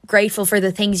being grateful for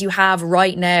the things you have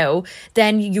right now,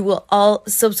 then you will all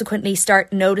subsequently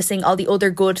start noticing all the other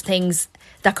good things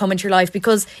that come into your life,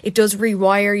 because it does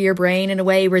rewire your brain in a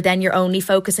way where then you're only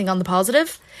focusing on the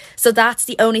positive. So that's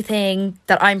the only thing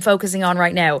that I'm focusing on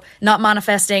right now. Not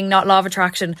manifesting, not law of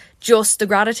attraction, just the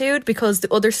gratitude, because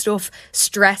the other stuff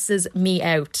stresses me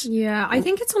out. Yeah, I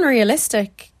think it's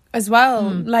unrealistic as well,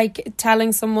 like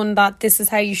telling someone that this is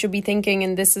how you should be thinking,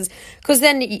 and this is, because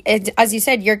then as you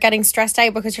said, you're getting stressed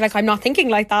out because you're like, I'm not thinking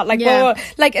like that, like, yeah.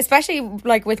 Like especially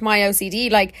like with my OCD,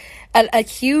 like a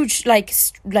huge like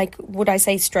would I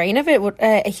say strain of it,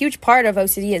 a huge part of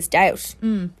OCD is doubt.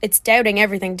 It's doubting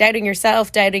everything, doubting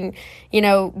yourself, doubting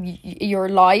your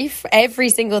life, every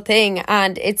single thing,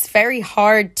 and it's very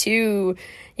hard to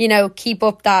keep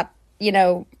up that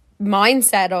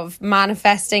mindset of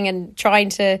manifesting and trying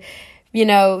to you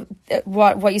know,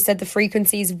 what you said, the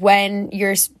frequencies when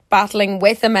you're battling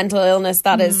with a mental illness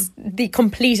that is the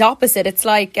complete opposite. It's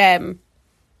like,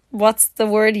 what's the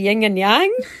word, yin and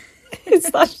yang? Is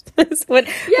what?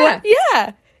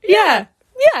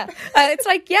 Yeah. It's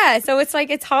like, so it's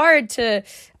like, it's hard to,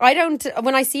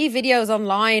 when I see videos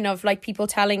online of like people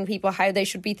telling people how they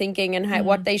should be thinking and how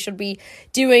what they should be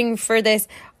doing for this,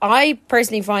 I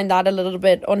personally find that a little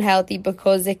bit unhealthy,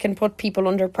 because it can put people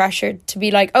under pressure to be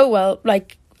like, oh well,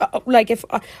 like if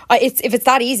it's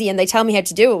that easy and they tell me how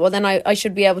to do it, well then I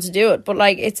should be able to do it. But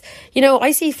like, it's, you know,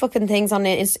 I see fucking things on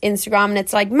Instagram and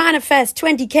it's like, manifest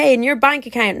 20k in your bank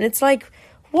account, and it's like,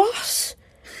 what?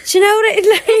 Do you know what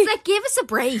it's like, give us a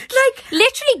break. Like,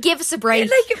 literally give us a break.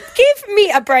 Like, give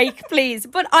me a break, please.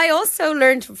 But I also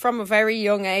learned from a very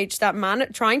young age that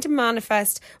trying to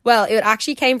manifest, well, it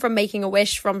actually came from making a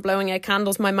wish, from blowing out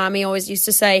candles. My mammy always used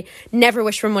to say, never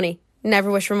wish for money.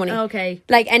 Never wish for money. Okay.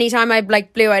 Like, anytime I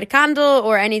like blew out a candle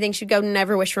or anything, she'd go,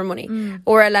 never wish for money.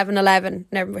 Or 11/11,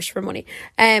 never wish for money.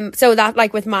 So that,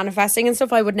 like, with manifesting and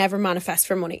stuff, I would never manifest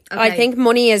for money. Okay. I think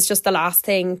money is just the last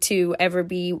thing to ever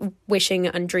be wishing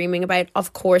and dreaming about.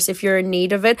 Of course, if you're in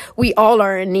need of it, we all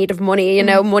are in need of money. You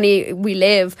know, money, we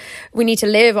need to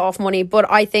live off money.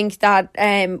 But I think that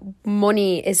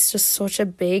money is just such a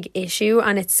big issue,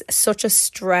 and it's such a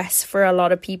stress for a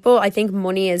lot of people. I think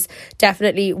money is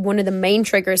definitely one of the main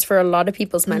triggers for a lot of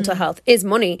people's mental health is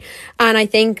money. And I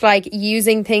think, like,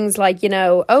 using things like, you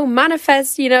know,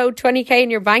 manifest, you know, 20k in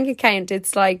your bank account,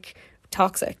 it's like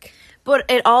toxic. But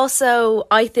it also,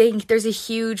 I think there's a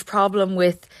huge problem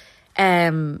with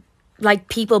like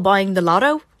people buying the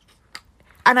lotto,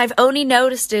 and I've only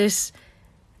noticed it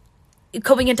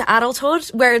coming into adulthood,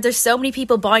 where there's so many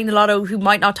people buying the lotto who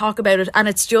might not talk about it, and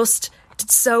it's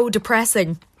so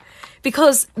depressing.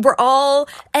 Because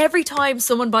every time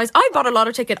someone buys, I bought a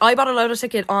lotto ticket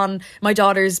on my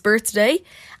daughter's birthday,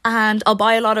 and I'll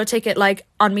buy a lotto ticket like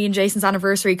on me and Jason's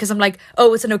anniversary, because I'm like,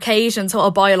 oh, it's an occasion, so I'll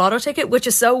buy a lotto ticket, which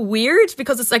is so weird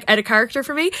because it's like out of character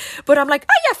for me. But I'm like,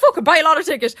 oh yeah, fuck it, buy a lotto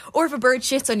ticket. Or if a bird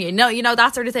shits on you, no, you know,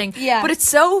 that sort of thing. Yeah. But it's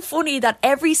so funny that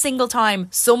every single time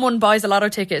someone buys a lotto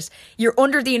ticket, you're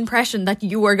under the impression that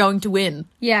you are going to win.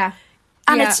 Yeah.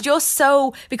 And it's just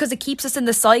so, because it keeps us in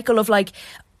the cycle of like,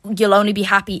 you'll only be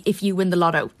happy if you win the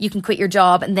lotto. You can quit your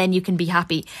job and then you can be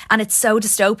happy. And it's so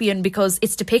dystopian because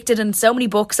it's depicted in so many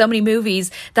books, so many movies,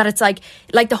 that it's like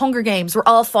the Hunger Games. We're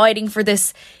all fighting for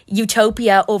this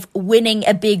utopia of winning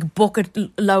a big bucket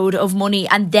load of money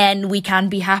and then we can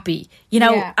be happy, you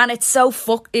know? Yeah. And it's so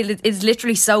it is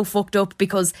literally so fucked up,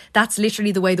 because that's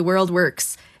literally the way the world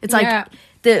works. It's like,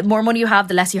 the more money you have,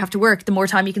 the less you have to work. The more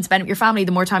time you can spend with your family,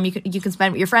 the more time you can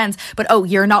spend with your friends. But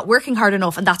you're not working hard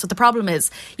enough, and that's what the problem is.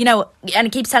 You know, and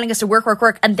it keeps telling us to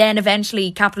work, and then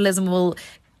eventually capitalism will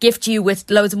gift you with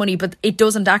loads of money, but it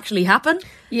doesn't actually happen.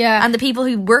 Yeah. And the people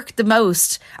who work the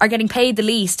most are getting paid the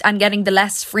least and getting the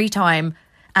less free time.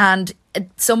 And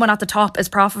someone at the top is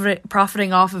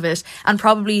profiting off of it, and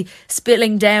probably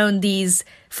spilling down these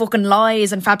fucking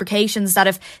lies and fabrications that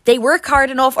if they work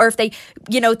hard enough, or if they,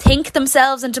 you know, think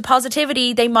themselves into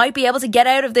positivity, they might be able to get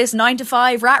out of this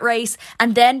 9-to-5 rat race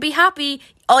and then be happy.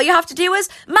 All you have to do is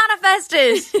manifest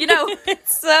it, you know.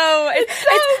 It's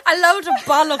a load of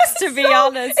bollocks, to be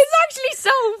honest. It's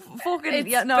actually so fucking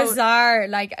bizarre.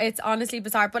 Like, it's honestly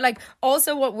bizarre. But like,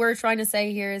 also what we're trying to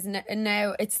say here is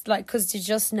now it's like, because you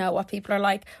just know what people are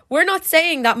like. We're not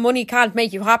saying that money can't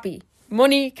make you happy.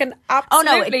 Money can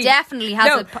absolutely... Oh no, it definitely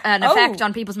has an effect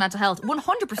on people's mental health.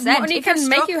 100%. Money can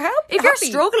make you happy. If you're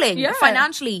struggling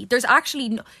financially, there's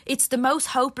actually... It's the most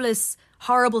hopeless,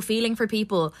 horrible feeling for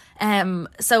people.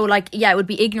 So like, yeah, it would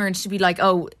be ignorant to be like,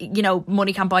 oh, you know,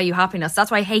 money can't buy you happiness. That's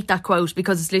why I hate that quote,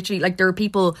 because it's literally like there are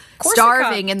people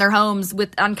starving in their homes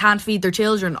and can't feed their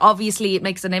children. Obviously it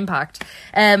makes an impact.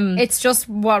 It's just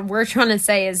what we're trying to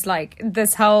say is like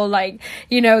this whole like,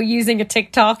 you know, using a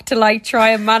TikTok to like try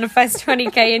and manifest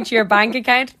 20k into your bank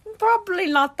account, probably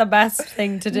not the best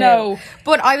thing to do. No.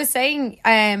 But I was saying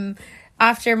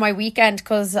after my weekend,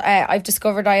 because I've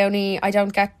discovered I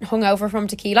don't get hungover from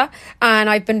tequila, and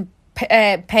I've been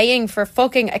paying for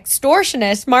fucking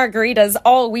extortionate margaritas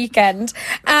all weekend,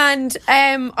 and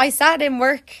I sat in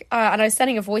work and I was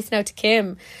sending a voice note to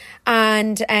Kim,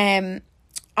 and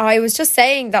I was just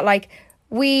saying that like,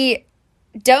 we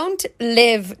don't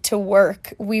live to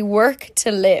work, we work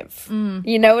to live.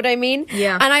 You know what I mean?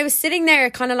 Yeah. And I was sitting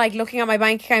there kind of like looking at my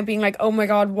bank account being like, oh my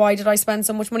god, why did I spend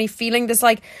so much money, feeling this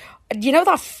like you know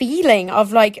that feeling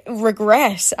of like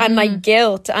regret and like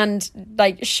guilt and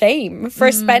like shame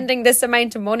for spending this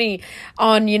amount of money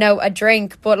on, you know, a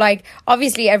drink. But like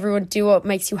obviously everyone do what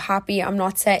makes you happy. I'm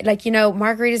not saying like, you know,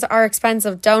 margaritas are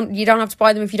expensive. You don't have to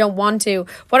buy them if you don't want to.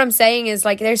 What I'm saying is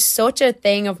like there's such a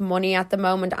thing of money at the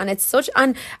moment, and at such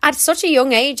a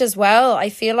young age as well. I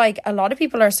feel like a lot of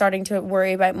people are starting to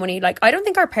worry about money. Like I don't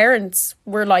think our parents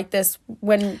were like this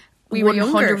when we were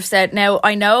younger. 100%. Now,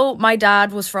 I know my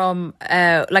dad was from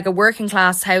like a working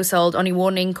class household, only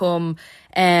one income,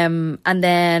 and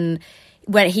then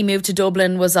when he moved to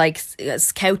Dublin was like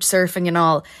couch surfing and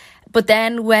all. But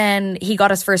then when he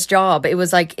got his first job, it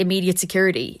was like immediate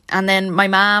security. And then my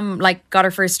mom like got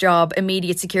her first job,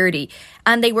 immediate security.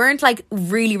 And they weren't like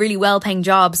really, really well paying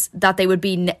jobs that they would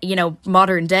be, you know,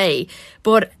 modern day.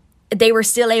 But they were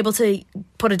still able to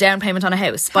put a down payment on a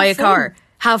house, buy a car,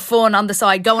 have fun on the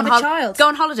side, go on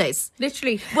holidays.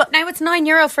 Literally. Well, now it's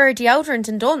 €9 for a deodorant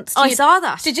in Dunnes. I saw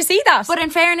that. Did you see that? But in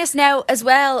fairness now as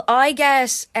well, I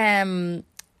get, now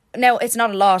it's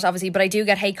not a lot obviously, but I do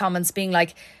get hate comments being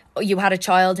like, you had a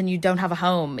child and you don't have a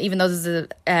home, even though there's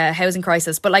a housing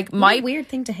crisis. But like what a weird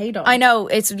thing to hate on. I know,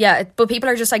 but people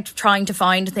are just like trying to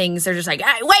find things. They're just like,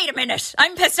 hey, wait a minute,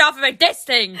 I'm pissed off about this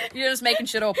thing. You're just making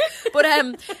shit up. But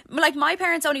like my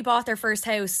parents only bought their first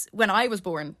house when I was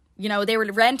born. You know, they were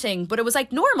renting, but it was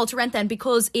like normal to rent then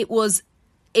because it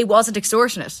wasn't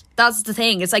extortionate. That's the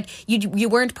thing. It's like you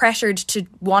weren't pressured to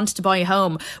want to buy a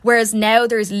home. Whereas now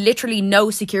there's literally no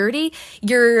security.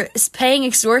 You're paying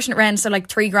extortionate rent, so like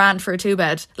 $3,000 for a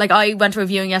 2-bed. Like I went to a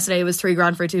viewing yesterday, it was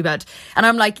 $3,000 for a 2-bed. And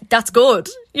I'm like, that's good.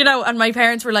 You know, and my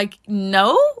parents were like,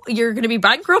 no, you're going to be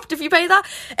bankrupt if you pay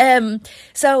that.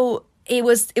 So it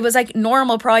was like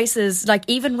normal prices. Like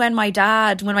even when my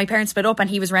parents split up and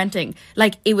he was renting,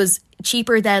 like it was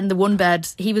cheaper than the 1-bed.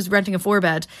 He was renting a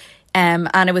 4-bed. And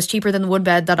it was cheaper than the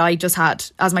 1-bed that I just had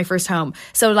as my first home.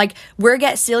 So like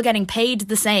we're still getting paid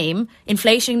the same.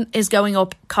 Inflation is going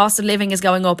up, cost of living is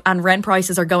going up, and rent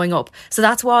prices are going up. So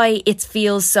that's why it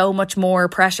feels so much more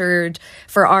pressured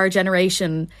for our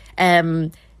generation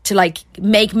to like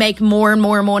make more and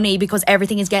more money because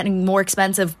everything is getting more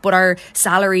expensive, but our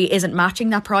salary isn't matching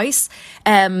that price.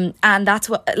 And that's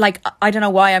what, like, I don't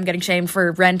know why I'm getting shamed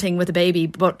for renting with a baby,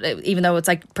 but even though it's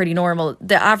like pretty normal,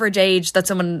 the average age that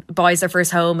someone buys their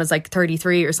first home is like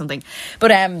 33 or something.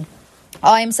 But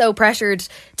I'm so pressured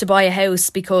to buy a house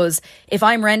because if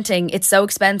I'm renting, it's so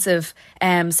expensive.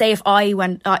 Say if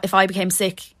I became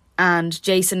sick and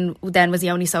Jason then was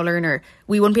the only sole earner,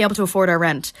 we wouldn't be able to afford our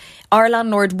rent. Our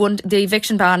landlord the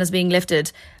eviction ban is being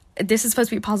lifted. This is supposed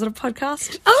to be a positive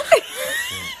podcast. Oh.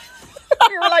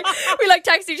 we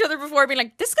text each other before being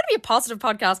like, this is going to be a positive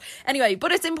podcast. Anyway,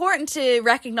 but it's important to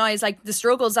recognise like the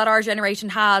struggles that our generation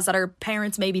has that our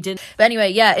parents maybe didn't. But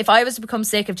anyway, yeah, if I was to become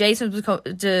sick, if Jason was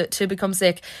to become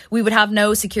sick, we would have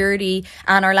no security,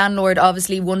 and our landlord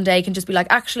obviously one day can just be like,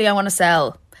 actually I want to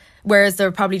sell. Whereas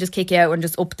they'll probably just kick you out and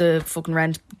just up the fucking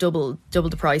rent double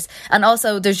the price. And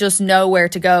also there's just nowhere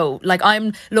to go. Like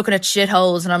I'm looking at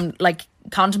shitholes and I'm like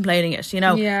contemplating it, you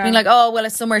know, being like, oh well,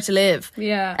 it's somewhere to live.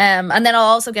 And then I'll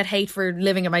also get hate for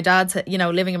living at my dad's, you know,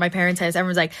 living at my parents' house.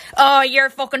 Everyone's like, oh, you're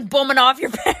fucking bumming off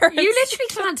your parents. You literally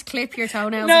can't clip your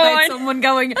toenails without someone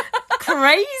going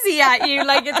crazy at you.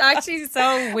 Like it's actually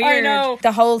so weird. I know.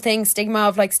 The whole thing, stigma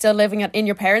of like still living in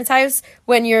your parents' house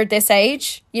when you're this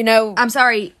age, you know. I'm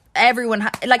sorry, everyone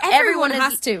has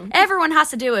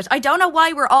to do it. I don't know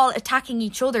why we're all attacking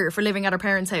each other for living at our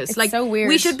parents' house. It's like so weird.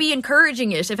 We should be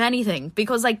encouraging it, if anything,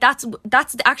 because like that's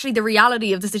actually the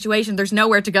reality of the situation. There's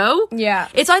nowhere to go. Yeah,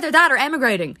 it's either that or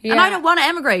emigrating, and I don't want to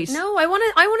emigrate. No, I want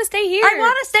to stay here. I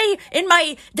want to stay in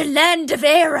the land of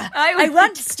Era. I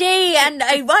want to stay, and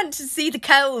I want to see the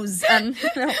cows. And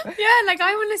yeah, like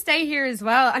I want to stay here as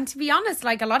well. And to be honest,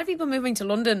 like a lot of people moving to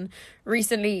London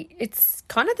recently, it's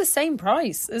kind of the same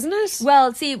price, isn't it?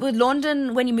 Well, see, with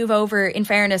London, when you move over, in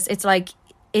fairness, it's like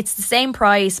it's the same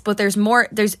price, but there's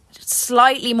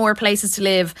slightly more places to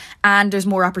live and there's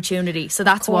more opportunity. So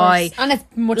that's why. And it's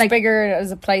much bigger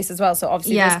as a place as well. So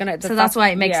obviously that's why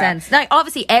it makes sense. Now,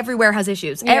 obviously everywhere has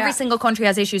issues. Yeah. Every single country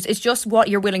has issues. It's just what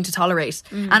you're willing to tolerate.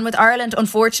 And with Ireland,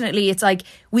 unfortunately, it's like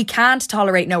we can't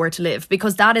tolerate nowhere to live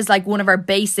because that is like one of our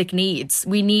basic needs.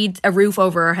 We need a roof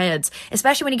over our heads.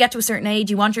 Especially when you get to a certain age,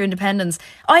 you want your independence.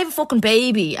 I have a fucking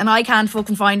baby and I can't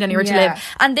fucking find anywhere to live.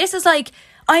 And this is like,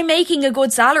 I'm making a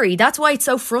good salary. That's why it's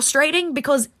so frustrating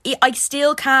because I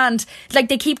still can't, like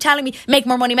they keep telling me make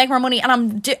more money,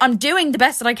 and I'm doing the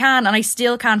best that I can and I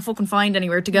still can't fucking find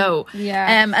anywhere to go.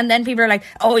 And then people are like,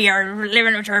 oh, you're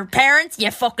living with your parents, you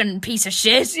fucking piece of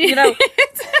shit, you know.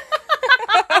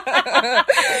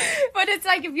 But it's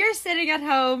like, if you're sitting at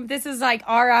home, this is like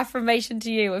our affirmation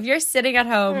to you. If you're sitting at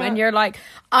home and you're like,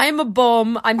 I'm a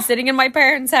bum, I'm sitting in my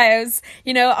parents' house,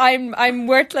 you know, I'm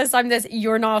worthless, I'm this,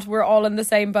 you're not, we're all in the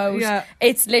same boat. Yeah.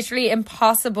 It's literally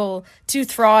impossible to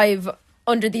thrive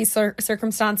under these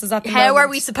circumstances at the moment. How are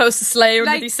we supposed to slay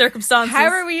under Like, these circumstances? How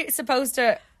are we supposed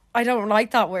to... I don't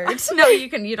like that word. No, you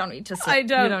don't need to slay. I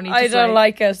don't. You don't need to I slay. don't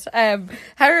like it.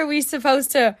 How are we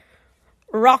supposed to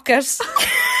rock it?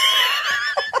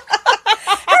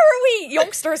 How are we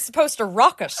youngsters supposed to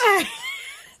rock it?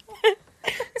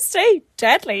 Stay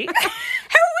deadly. How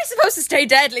are we supposed to stay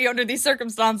deadly under these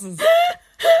circumstances?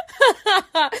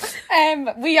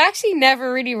 We actually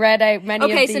never really read out many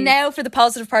of Okay, these. so now for the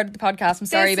positive part of the podcast. I'm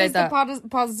sorry This about is that. the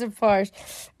positive part.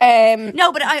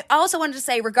 No, but I also wanted to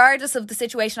say, regardless of the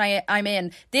situation I'm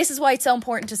in, this is why it's so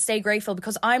important to stay grateful,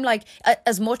 because I'm like,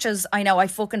 as much as I know I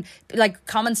fucking, like,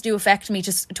 comments do affect me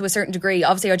just to a certain degree.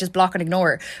 Obviously, I just block and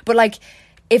ignore. But, like,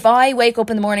 if I wake up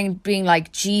in the morning being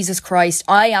like, Jesus Christ,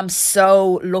 I am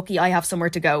so lucky I have somewhere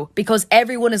to go, because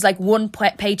everyone is like one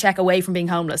paycheck away from being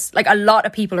homeless. Like, a lot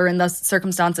of people are in those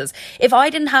circumstances. If I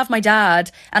didn't have my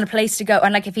dad and a place to go,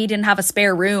 and like if he didn't have a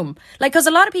spare room, like, because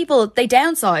a lot of people, they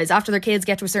downsize after their kids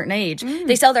get to a certain age.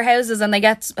 They sell their houses and they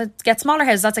get smaller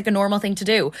houses. That's like a normal thing to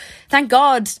do. Thank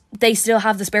God they still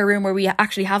have the spare room where we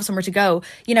actually have somewhere to go.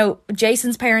 You know,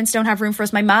 Jason's parents don't have room for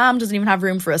us. My mom doesn't even have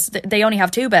room for us. They only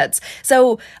have 2 beds.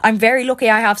 So I'm very lucky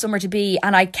I have somewhere to be,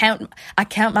 and I count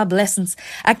my blessings.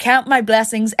 I count my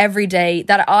blessings every day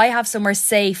that I have somewhere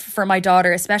safe for my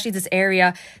daughter, especially this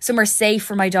area, somewhere safe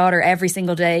for my daughter every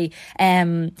single day.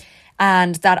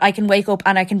 And that I can wake up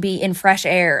and I can be in fresh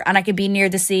air and I can be near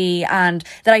the sea, and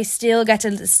that I still get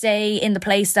to stay in the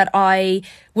place that I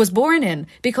was born in,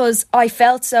 because I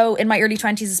felt so, in my early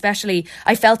 20s especially,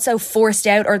 I felt so forced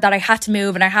out, or that I had to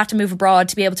move, and I had to move abroad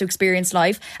to be able to experience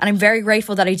life. And I'm very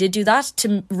grateful that I did do that,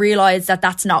 to realise that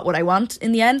that's not what I want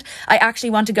in the end. I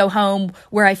actually want to go home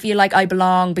where I feel like I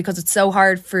belong, because it's so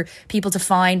hard for people to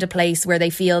find a place where they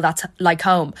feel that's like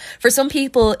home. For some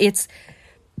people, it's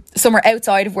somewhere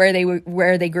outside of where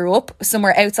they grew up,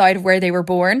 somewhere outside of where they were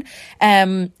born.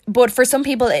 But for some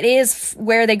people, it is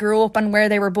where they grew up and where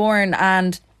they were born.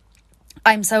 And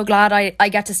I'm so glad I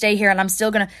get to stay here, and I'm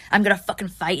gonna fucking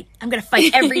fight. I'm gonna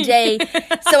fight every day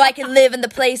so I can live in the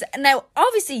place. Now,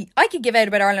 obviously, I could give out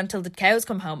about Ireland until the cows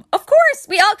come home. Of course,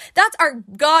 that's our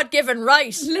God-given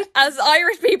right as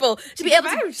Irish people to be able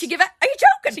to give out. Are you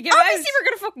joking? To give Obviously, out. we're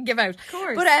gonna fucking give out. Of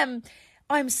course. But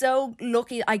I'm so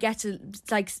lucky I get to,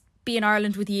 like, be in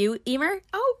Ireland with you, Emer.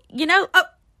 Oh, you know,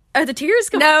 are the tears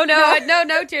coming?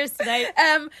 No tears today.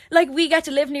 Like, we get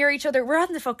to live near each other. We're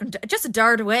on the fucking, just a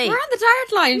dart away. We're on the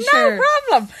dart line, No sure.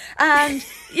 problem. And,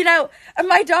 you know,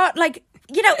 my daughter, like,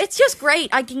 you know, it's just great.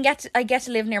 I get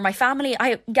to live near my family.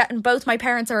 Both my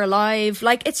parents are alive.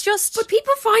 Like, it's just. But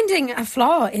people finding a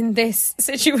flaw in this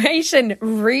situation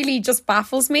really just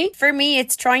baffles me. For me,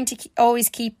 it's trying to always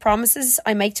keep promises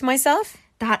I make to myself.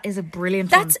 That is a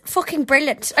brilliant one. That's fucking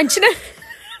brilliant. And you know,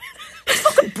 That's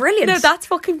fucking brilliant. no, that's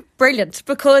fucking brilliant,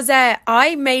 because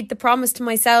I made the promise to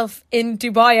myself in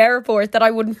Dubai airport that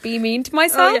I wouldn't be mean to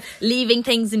myself. Oh, yeah. Leaving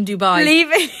things in Dubai.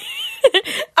 Leaving.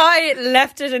 I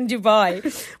left it in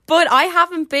Dubai, but I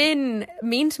haven't been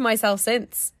mean to myself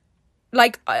since.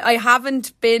 Like, I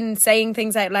haven't been saying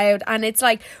things out loud, and it's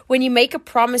like, when you make a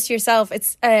promise to yourself,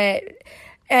 it's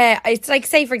like,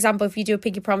 say for example, if you do a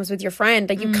pinky promise with your friend,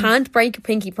 like, you can't break a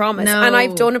pinky promise. No. And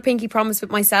I've done a pinky promise with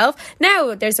myself.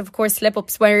 Now there's of course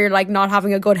slip-ups where you're like not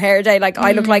having a good hair day, like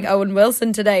I look like Owen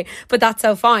Wilson today, but that's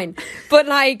so fine. But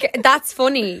like, that's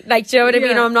funny, like, do you know what I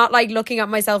mean? Yeah. I'm not like looking at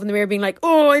myself in the mirror being like,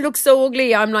 oh, I look so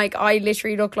ugly. I'm like, I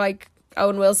literally look like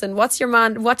Owen Wilson. What's your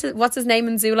man, what's his name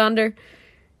in Zoolander?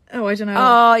 Oh, I don't know.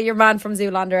 Oh, your man from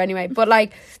Zoolander anyway. But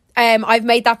like, I've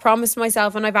made that promise to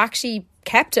myself and I've actually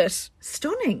kept it.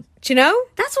 Stunning. Do you know?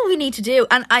 That's what we need to do.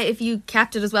 And if you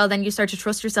kept it as well, then you start to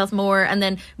trust yourself more, and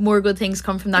then more good things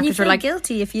come from that, You because you're feel like,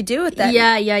 guilty if you do it then.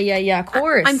 yeah, of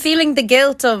course. I'm feeling the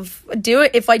guilt of do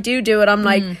it. If I do it, I'm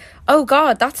like, oh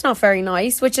God, that's not very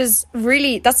nice, that's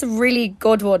a really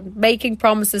good one. Making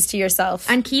promises to yourself.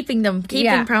 and keeping them,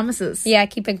 promises. Yeah,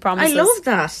 keeping promises. I love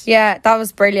that. Yeah, that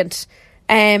was brilliant.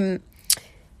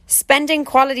 Spending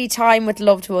quality time with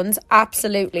loved ones,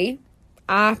 absolutely.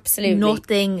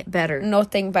 Nothing better.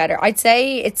 Nothing better. I'd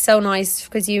say it's so nice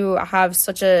because you have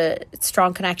such a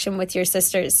strong connection with your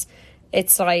sisters.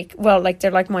 it's like, well, like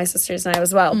they're like my sisters now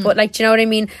as well, but like, do you know what I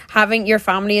mean? Having your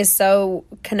family is so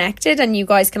connected and you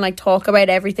guys can like talk about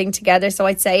everything together. So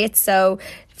I'd say it's so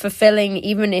fulfilling,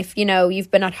 even if, you know, you've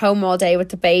been at home all day with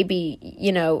the baby,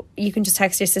 you know, you can just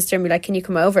text your sister and be like, can you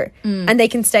come over? And they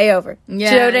can stay over. Do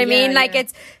you know what I mean? Like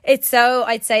it's so,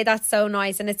 I'd say that's so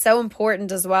nice, and it's so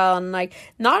important as well. And like,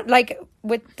 not like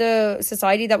with the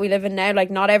society that we live in now, like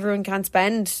not everyone can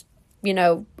spend, you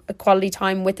know, a quality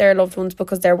time with their loved ones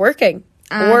because they're working.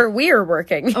 Or we're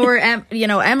working, or you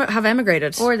know, have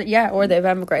emigrated, or they've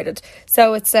emigrated.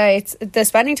 So it's the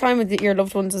spending time with your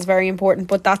loved ones is very important,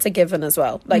 but that's a given as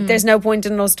well. Like, there's no point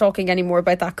in us talking anymore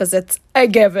about that because it's a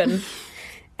given.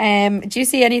 Do you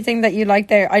see anything that you like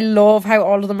there? I love how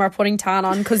all of them are putting tan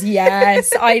on, because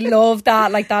yes, I love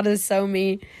that. Like, that is so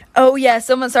me. Oh yeah,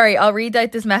 sorry, I'll read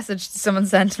out this message someone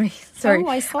sent me. Sorry,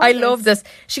 I love this.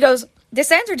 She goes, this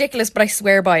sounds ridiculous, but I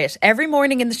swear by it. Every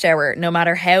morning in the shower, no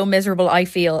matter how miserable I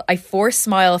feel, I force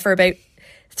smile for about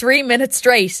 3 minutes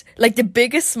straight. Like the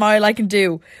biggest smile I can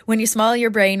do. When you smile, your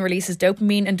brain releases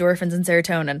dopamine, endorphins and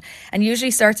serotonin. And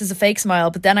usually starts as a fake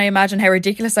smile, but then I imagine how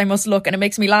ridiculous I must look and it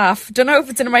makes me laugh. Don't know if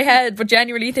it's in my head, but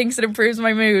genuinely thinks it improves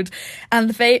my mood. And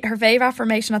her fave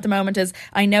affirmation at the moment is,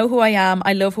 I know who I am,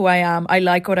 I love who I am, I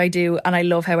like what I do, and I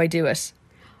love how I do it.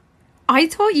 I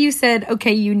thought you said,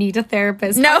 okay, you need a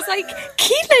therapist. No. I was like,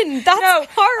 Keelan, that's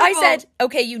horrible. I said,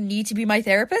 okay, you need to be my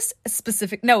therapist.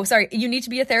 You need to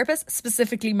be a therapist,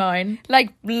 specifically mine.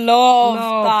 Like,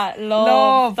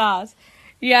 love that.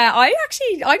 Yeah, I'm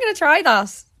going to try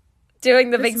that.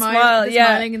 Doing the big smile.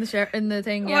 Smiling in the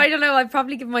thing. Yeah. Well, I don't know, I'd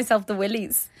probably give myself the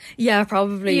willies. Yeah,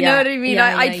 probably. You know what I mean?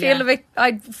 Yeah,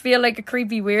 I'd feel like a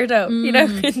creepy weirdo, you know,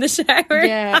 in the shower.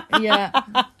 Yeah.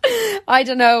 I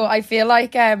don't know. I feel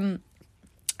like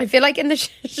in the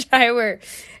shower,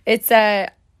 it's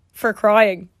for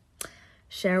crying.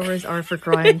 Showers are for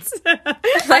crying.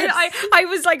 I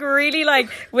was like, really, like,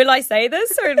 will I say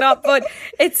this or not? But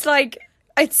it's like,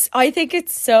 I think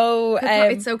it's so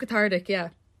it's so cathartic. Yeah,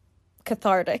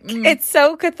 cathartic. It's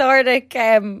so cathartic.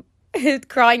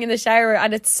 Crying in the shower,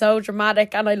 and it's so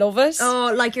dramatic, and I love it.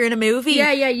 Oh, like you're in a movie.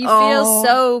 Yeah, you feel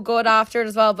so good after it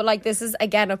as well. But like, this is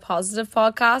again a positive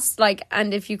podcast. Like,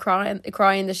 and if you cry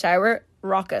in the shower,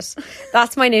 rock it.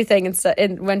 That's my new thing.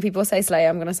 When people say slay,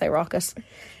 I'm gonna say rock it.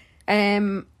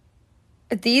 I'm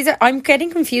getting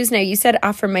confused now. You said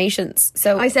affirmations.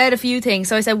 So I said a few things.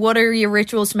 So I said, what are your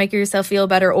rituals to make yourself feel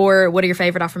better, or what are your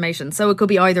favourite affirmations? So it could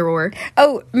be either or.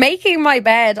 Oh, making my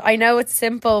bed. I know it's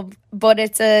simple, but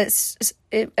it's a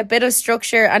bit of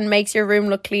structure and makes your room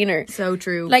look cleaner. So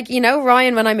true. Like, you know,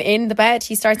 Ryan, when I'm in the bed,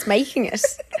 he starts making it.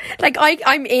 Like,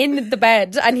 I'm in the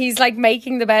bed and he's like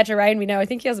making the bed around me now. I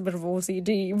think he has a bit of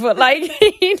OCD, but like,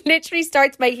 he literally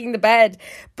starts making the bed.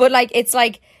 But like, it's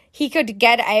like, he could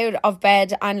get out of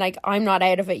bed and like, I'm not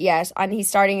out of it yet, and he's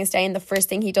starting his day and the first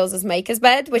thing he does is make his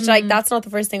bed, which like, that's not the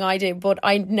first thing I do, but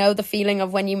I know the feeling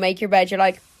of when you make your bed, you're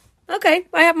like, okay,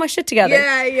 I have my shit together.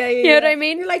 Yeah. You know what I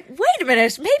mean? You're like, wait a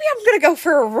minute, maybe I'm gonna go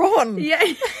for a run. Yeah.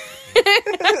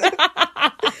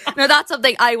 No, that's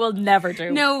something I will never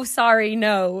do. No, sorry,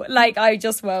 no. Like, I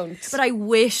just won't. But I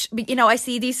wish, you know, I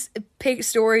see these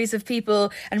stories of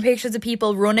people and pictures of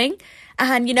people running,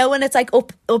 and you know, when it's like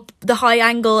up the high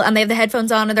angle and they have the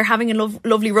headphones on and they're having a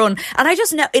lovely run, and I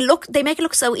just know they make it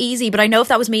look so easy, but I know if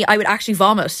that was me, I would actually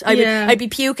vomit. I'd be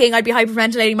puking, I'd be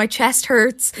hyperventilating, my chest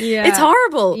hurts. Yeah. It's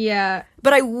horrible. Yeah.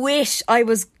 But I wish I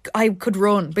could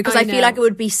run, because I feel like it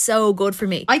would be so good for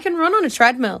me. I can run on a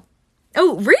treadmill.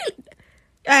 Oh, really?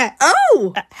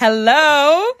 Hello?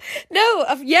 No,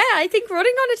 I think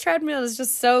running on a treadmill is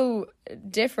just so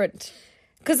different.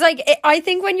 Because, like, I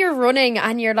think when you're running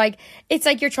and you're, like, it's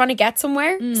like you're trying to get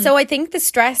somewhere. So I think the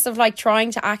stress of, like,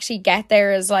 trying to actually get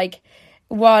there is, like,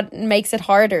 what makes it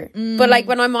harder. But, like,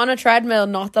 when I'm on a treadmill,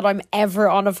 not that I'm ever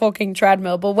on a fucking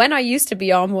treadmill, but when I used to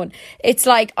be on one, it's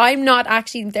like, I'm not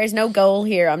actually, there's no goal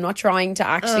here. I'm not trying to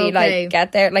actually, like,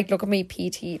 get there. Like, look at me,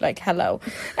 PT, like, hello.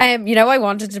 You know, I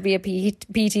wanted to be a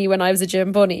PT when I was a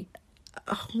gym bunny.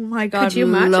 Oh my God, Could you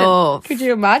imagine? Could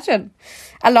you imagine?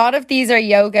 A lot of these are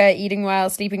yoga, eating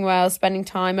well, sleeping well, spending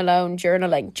time alone,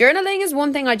 journaling. Journaling is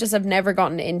one thing I just have never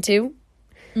gotten into.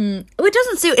 It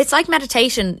doesn't suit. It's like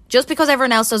meditation. Just because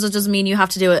everyone else does it doesn't mean you have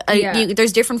to do it.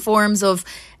 There's different forms of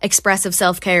expressive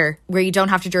self-care where you don't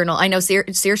have to journal. I know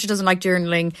Saoirse doesn't like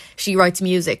journaling. She writes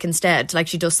music instead. Like,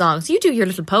 she does songs. You do your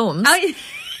little poems.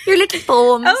 Your little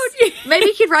poems. Maybe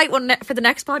you could write one for the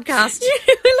next podcast.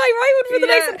 Will I write one for the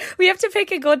next one? We have to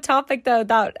pick a good topic though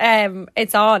that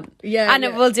it's on. Yeah. And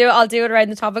I'll do it around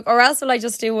the topic, or else will I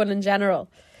just do one in general?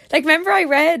 Like, remember I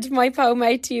read my poem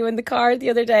out to you in the car the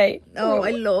other day? Oh,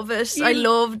 I love it. I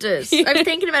loved it. I was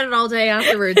thinking about it all day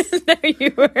afterwards. No,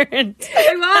 you weren't.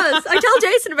 I was. I told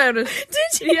Jason about it.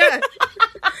 Did you? Yeah.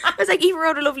 I was like, Eva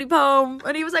wrote a lovely poem.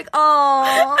 And he was like,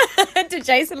 oh. Did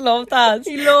Jason love that?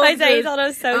 He loved I say he it. thought it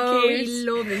was so cute. He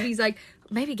loved it. He's like,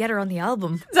 maybe get her on the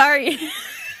album. Sorry.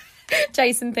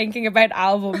 Jason thinking about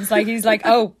albums. Like, he's like,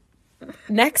 oh,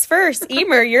 next verse.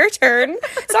 Emer, your turn.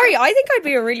 Sorry, I think I'd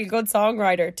be a really good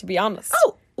songwriter, to be honest.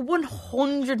 Oh,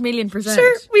 100,000,000%.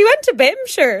 Sure, we went to BIM,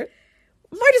 sure.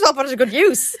 Might as well put it to good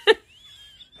use.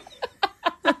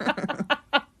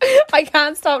 I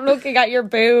can't stop looking at your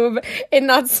boob in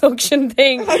that suction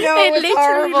thing. I know, it it's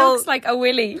literally horrible. looks like a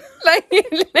willy. Like,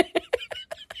 oh,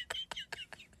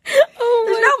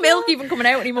 There's my no God. milk even coming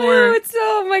out Oh, anymore.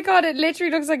 oh my God, it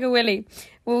literally looks like a willy.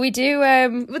 Will we do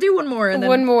We'll do one more. And then...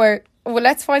 one more? Well,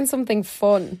 let's find something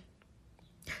fun.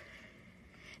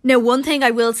 Now, one thing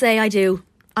I will say I do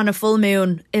on a full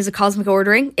moon is a cosmic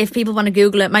ordering. If people want to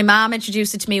Google it, my mom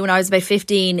introduced it to me when I was about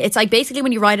 15. It's like basically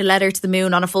when you write a letter to the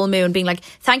moon on a full moon being like,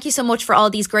 thank you so much for all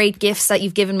these great gifts that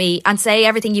you've given me, and say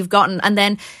everything you've gotten, and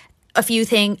then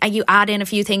you add in a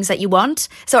few things that you want.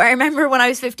 So I remember when I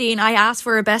was 15, I asked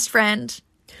for a best friend.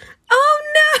 Oh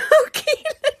no,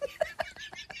 Keelan.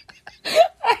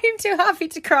 I'm too happy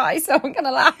to cry, so I'm going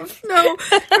to laugh. No,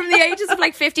 from the ages of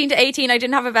like 15 to 18, I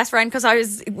didn't have a best friend because I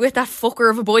was with that fucker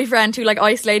of a boyfriend who like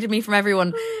isolated me from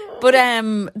everyone. But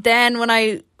then when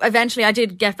I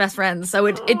did get best friends, so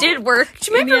it did work.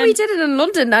 Do you remember we did it in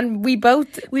London and we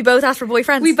both asked for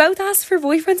boyfriends? We both asked for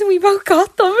boyfriends and we both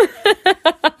got them.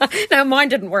 Now mine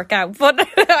didn't work out, but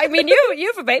I mean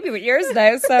you have a baby with yours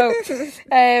now, so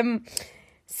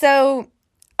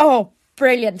oh,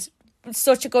 brilliant.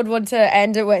 Such a good one to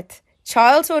end it with.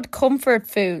 Childhood comfort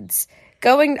foods.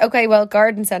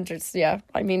 Garden centres, yeah.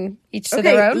 I mean, each to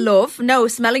their own. Love. No,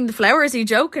 smelling the flowers. Are you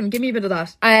joking? Give me a bit of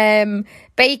that.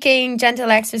 Baking,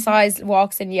 gentle exercise,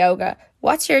 walks and yoga.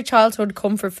 What's your childhood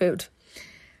comfort food?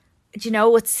 Do you know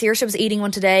what? Saoirse was eating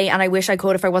one today, and I wish I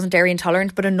could if I wasn't dairy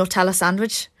intolerant, but a Nutella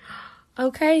sandwich.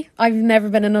 Okay. I've never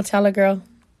been a Nutella girl.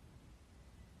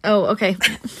 Oh, okay.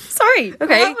 Sorry.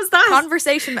 Okay. What was that?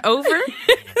 Conversation over.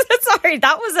 Sorry,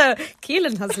 that was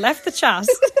Keelan has left the chat.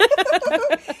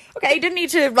 Okay, you didn't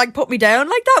need to like put me down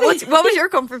like that. What was your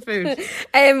comfort food?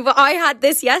 But I had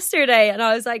this yesterday and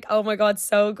I was like, oh my God,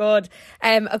 so good.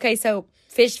 Okay, so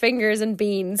fish fingers and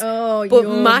beans. Oh, but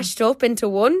yum. mashed up into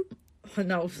one. Oh,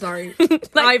 no, sorry.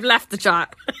 I've left the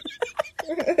chat.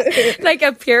 Like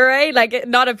a puree, like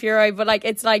not a puree, but like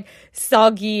it's like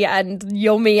soggy and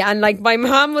yummy, and like my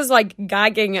mom was like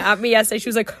gagging at me yesterday. She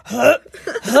was like, huh?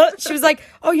 She was like,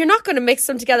 oh, you're not going to mix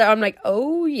them together. I'm like,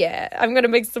 oh yeah, I'm going to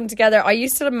mix them together. I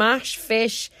used to mash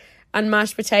fish and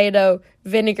mashed potato,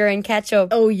 vinegar and ketchup.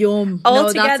 Oh, yum. All No,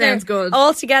 together, that sounds good.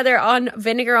 all together on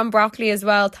vinegar on broccoli as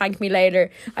well. Thank me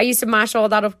later. I used to mash all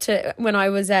that up to when I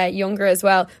was younger as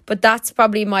well. But that's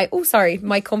probably my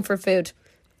comfort food.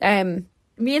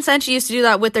 Me and Senshi used to do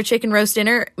that with their chicken roast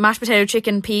dinner. Mashed potato,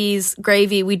 chicken, peas,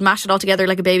 gravy. We'd mash it all together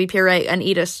like a baby puree and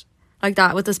eat it like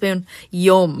that with a spoon.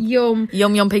 Yum. Yum.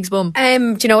 Yum, yum, pig's bum.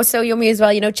 Do you know what's so yummy as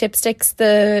well? You know, chipsticks,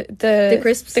 the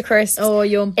crisps? The crisps. Oh,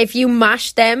 yum. If you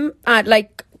mash them at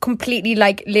like completely,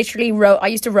 like literally I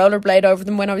used to rollerblade over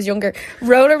them when I was younger.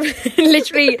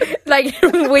 Literally like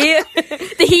wheel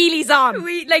The Heelys on.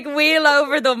 we like wheel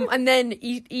over them and then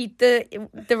eat the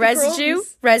residue.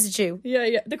 crumbs. Residue.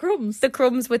 Yeah. The crumbs. The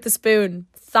crumbs with the spoon.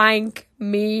 Thank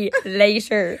me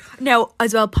later. Now,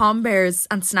 as well, Palm Bears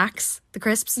and snacks. The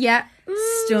crisps. Yeah.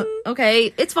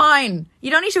 Okay, it's fine.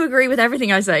 You don't need to agree with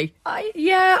everything I say.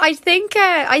 I think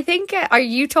are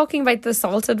you talking about the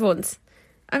salted ones?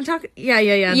 I'm talking. Yeah.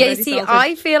 Yeah, ready see, salted.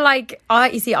 I feel like I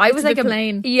was a like bit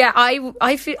plain. Yeah,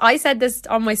 I said this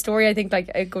on my story. I think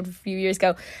like a good few years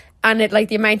ago, and it like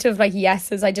the amount of like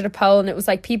yeses. I did a poll, and it was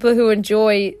like people who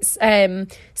enjoy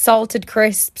salted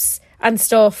crisps and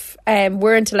stuff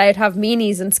weren't allowed to have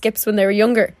meanies and skips when they were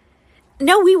younger.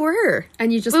 No, we were.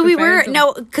 And you just we were. preferred them.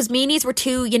 No, because meanies were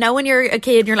too, you know, when you're a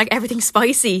kid, you're like, everything's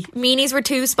spicy. Meanies were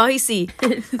too spicy.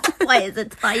 Why is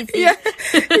it spicy? Yeah,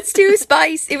 it's too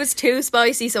spicy. It was too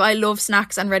spicy. So I love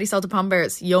snacks and ready salted Palm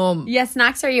Bears. Yum. Yeah,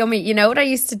 snacks are yummy. You know what I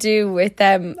used to do with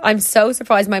them? I'm so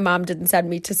surprised my mom didn't send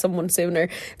me to someone sooner.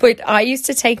 But I used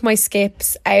to take my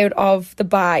skips out of the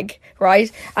bag,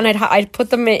 right? And I'd put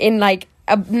them in like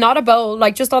not a bowl,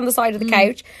 like just on the side of the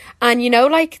couch. And you know,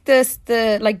 like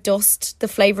the like dust, the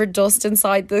flavoured dust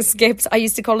inside the skips, I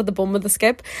used to call it the bum of the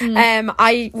skip.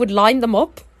 I would line them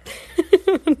up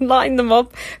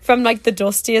from like the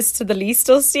dustiest to the least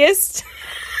dustiest.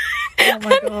 Oh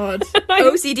my God.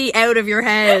 OCD out of your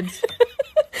head.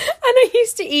 I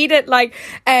used to eat it like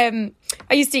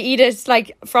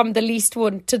from the least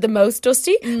one to the most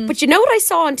dusty. But you know what I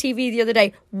saw on TV the other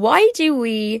day? Why do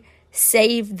we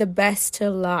save the best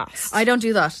till last? I don't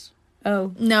do that.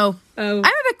 Oh. No. Oh. I'm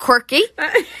a bit quirky.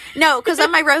 No, because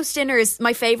on my roast dinners,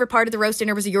 my favourite part of the roast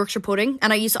dinner was a Yorkshire pudding,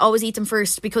 and I used to always eat them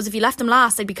first, because if you left them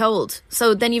last, they'd be cold.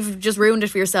 So then you've just ruined it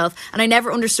for yourself. And I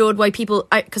never understood why people,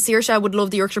 because Saoirse would love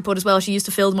the Yorkshire pud as well. She used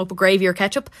to fill them up with gravy or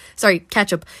ketchup.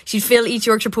 She'd fill each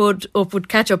Yorkshire pud up with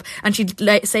ketchup, and she'd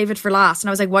save it for last. And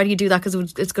I was like, why do you do that? Because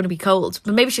it's going to be cold.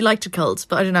 But maybe she liked it cold,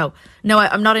 but I don't know. No,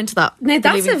 I'm not into that. Now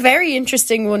that's a very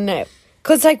interesting one now.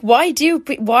 Because, like, why do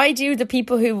the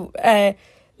people who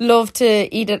love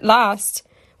to eat it last,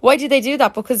 why do they do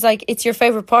that? Because, like, it's your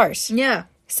favourite part. Yeah.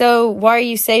 So why are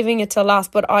you saving it till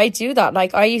last? But I do that.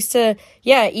 Like, I used to,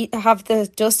 have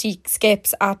the dusty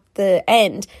skips at the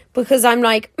end, because I'm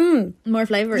like, more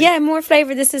flavour. Yeah, more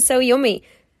flavour. This is so yummy.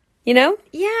 You know?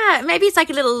 Yeah, maybe it's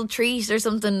like a little treat or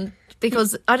something,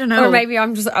 because, I don't know. Or maybe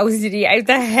I'm just OCD out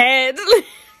the head.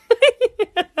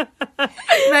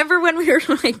 Remember when we were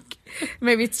like,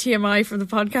 maybe it's TMI from the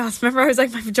podcast. Remember I was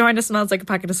like, my vagina smells like a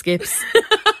packet of Skips.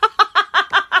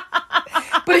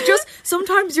 But it just,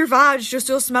 sometimes your vag just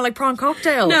does smell like prawn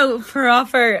cocktail. No,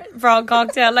 proper prawn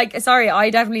cocktail. Like, sorry, I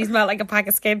definitely smell like a pack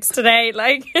of Skips today.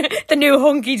 Like, the new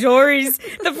Hunky Dories,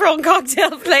 the prawn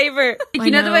cocktail flavour.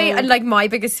 You know the way, and like my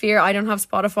biggest fear, I don't have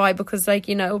Spotify because, like,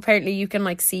 you know, apparently you can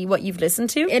like see what you've listened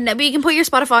to. But you can put your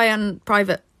Spotify on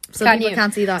private. So people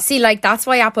can't see that. See, like, that's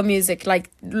why Apple Music, like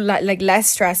less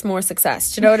stress, more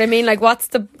success. Do you know what I mean? Like,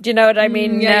 do you know what I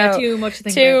mean? Yeah, too much to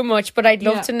think Too about. much, but I'd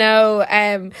love to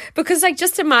know. Because, like,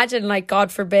 just imagine, like,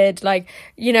 God forbid, like,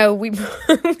 you know, we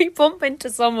we bump into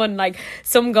someone, like,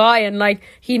 some guy, and, like,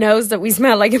 he knows that we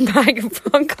smell like a bag of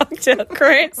prawn cocktail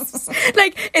crisps.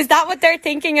 Like, is that what they're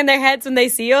thinking in their heads when they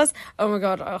see us? Oh my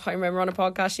God, I remember on a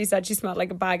podcast, she said she smelled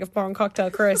like a bag of prawn cocktail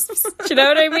crisps. Do you know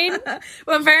what I mean?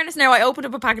 Well, in fairness now, I opened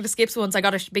up a packet of Skips once. I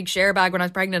got a big share bag when I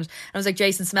was pregnant, and I was like,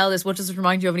 Jason, smell this, what does it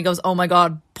remind you of? And he goes, oh my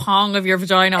God, pong of your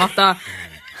vagina off that.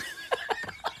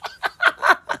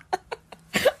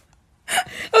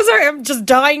 Oh, sorry, I'm just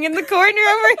dying in the corner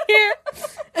over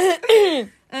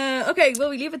here. Okay, well,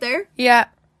 we leave it there. Yeah.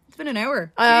 It's been an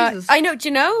hour. Jesus. I know. Do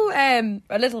you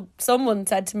know, someone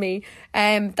said to me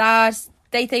that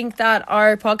they think that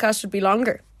our podcast should be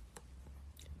longer.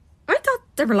 I thought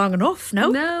they were long enough. No?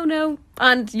 No.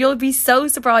 And you'll be so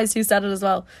surprised who said it as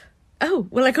well. Oh,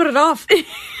 well, I cut it off.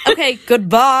 Okay,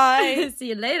 goodbye. See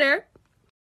you later.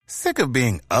 Sick of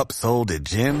being upsold at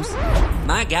gyms?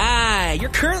 My guy, you're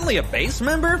currently a base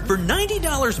member. For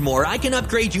 $90 more, I can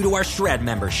upgrade you to our Shred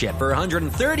membership. For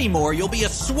 $130 more, you'll be a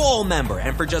Swole member.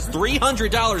 And for just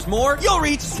 $300 more, you'll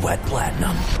reach Sweat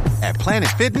Platinum. At Planet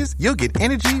Fitness, you'll get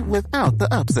energy without the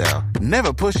upsell.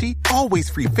 Never pushy, always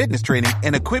free fitness training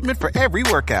and equipment for every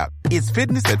workout. It's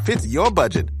fitness that fits your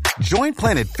budget. Join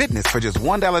Planet Fitness for just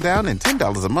 $1 down and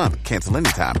 $10 a month. Cancel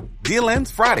anytime. Deal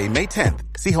ends Friday, May 10th.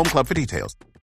 See Home Club for details.